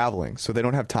people are traveling, so they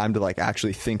don't have time to like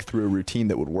actually think through a routine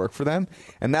that would work for them.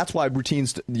 And that's why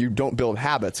routines, you don't build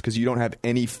habits because you don't have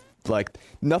any. Like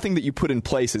nothing that you put in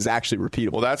place is actually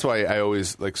repeatable. Well, that's why I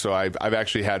always like. So I've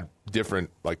actually had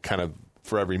different like kind of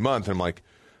for every month. And I'm like,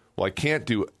 well, I can't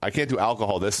do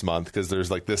alcohol this month because there's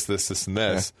like this, and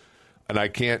this, and I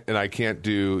can't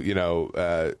do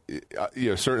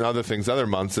certain other things other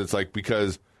months. It's like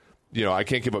because I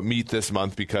can't give up meat this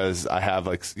month because I have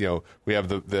like we have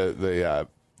the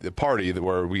party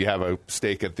where we have a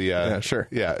steak at the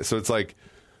So it's like.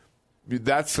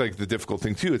 That's like the difficult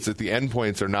thing too. It's that the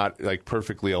endpoints are not like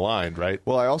perfectly aligned, right?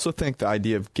 Well, I also think the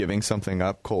idea of giving something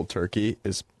up cold turkey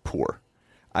is poor.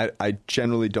 I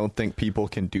generally don't think people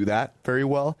can do that very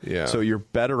well. Yeah. So you're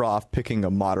better off picking a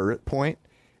moderate point,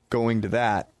 going to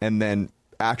that, and then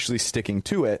actually sticking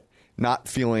to it, not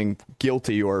feeling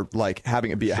guilty or like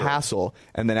having it be a hassle,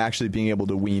 and then actually being able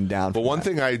to wean down. But one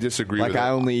thing I disagree with. Like I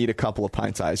only eat a couple of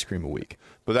pints of ice cream a week.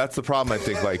 But that's the problem, I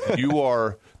think. Like you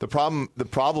are the problem. The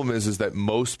problem is that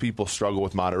most people struggle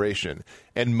with moderation,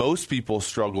 and most people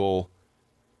struggle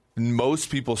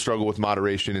with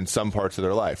moderation in some parts of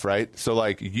their life, right? So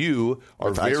like you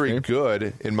are very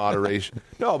good in moderation.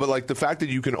 No, but like the fact that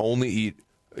you can only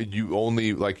you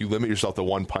limit yourself to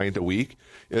 1 pint a week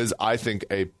is, I think,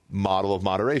 a model of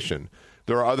moderation.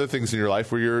 There are other things in your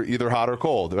life where you're either hot or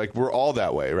cold. Like we're all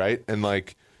that way, right? And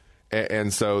like.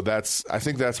 And so I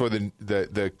think that's why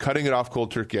the cutting it off cold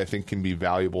turkey, I think, can be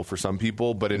valuable for some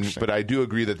people. But I do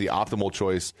agree that the optimal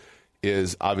choice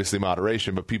is obviously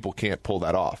moderation, but people can't pull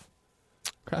that off.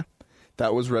 Okay.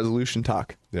 That was resolution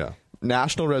talk. Yeah.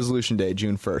 National Resolution Day,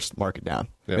 June 1st. Mark it down.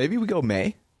 Yeah. Maybe we go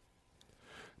May.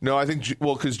 No, I think,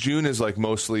 because June is like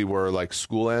mostly where like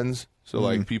school ends. So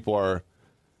like people are.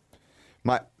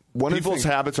 People's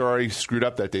habits are already screwed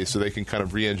up that day, so they can kind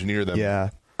of re-engineer them. Yeah.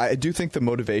 I do think the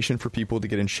motivation for people to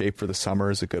get in shape for the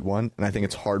summer is a good one, and I think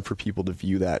it's hard for people to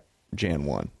view that Jan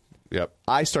 1. Yep.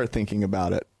 I start thinking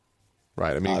about it.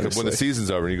 Right. I mean, when the season's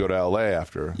over and you go to LA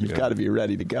after. You've got to be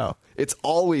ready to go. It's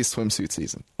always swimsuit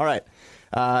season. All right.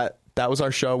 That was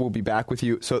our show. We'll be back with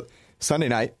you. So Sunday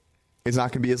night is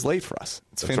not going to be as late for us.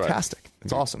 It's fantastic. Right.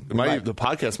 It's awesome. The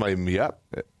podcast might even be up.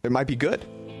 It might be good.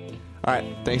 All right.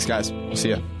 Thanks, guys. We'll see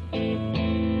you.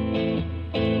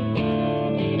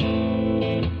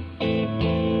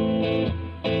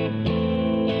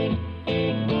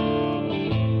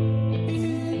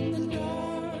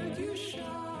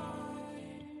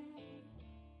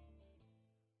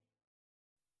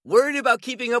 Worried about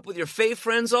keeping up with your fave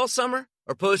friends all summer?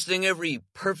 Or posting every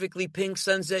perfectly pink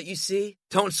sunset you see?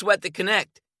 Don't sweat the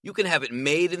connect. You can have it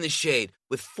made in the shade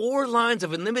with 4 lines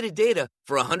of unlimited data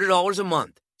for $100 a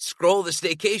month. Scroll the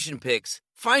staycation pics,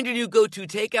 find your new go-to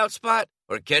takeout spot,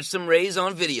 or catch some rays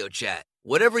on video chat.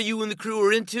 Whatever you and the crew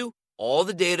are into, all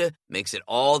the data makes it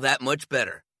all that much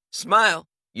better. Smile.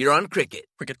 You're on Cricket.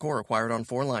 Cricket Core acquired on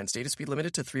 4 lines. Data speed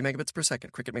limited to 3 megabits per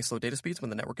second. Cricket may slow data speeds when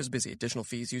the network is busy. Additional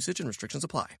fees, usage, and restrictions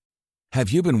apply. Have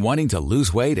you been wanting to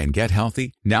lose weight and get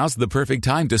healthy? Now's the perfect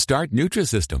time to start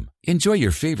Nutrisystem. Enjoy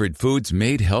your favorite foods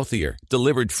made healthier,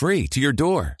 delivered free to your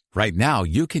door. Right now,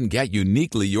 you can get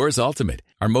Uniquely Yours Ultimate,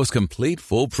 our most complete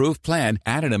foolproof plan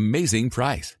at an amazing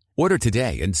price. Order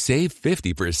today and save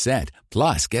 50%,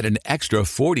 plus get an extra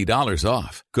 $40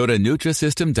 off. Go to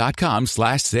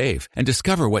Nutrisystem.com/save and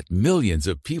discover what millions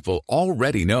of people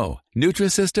already know.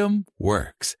 Nutrisystem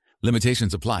works.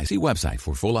 Limitations apply. See website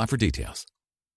for full offer details.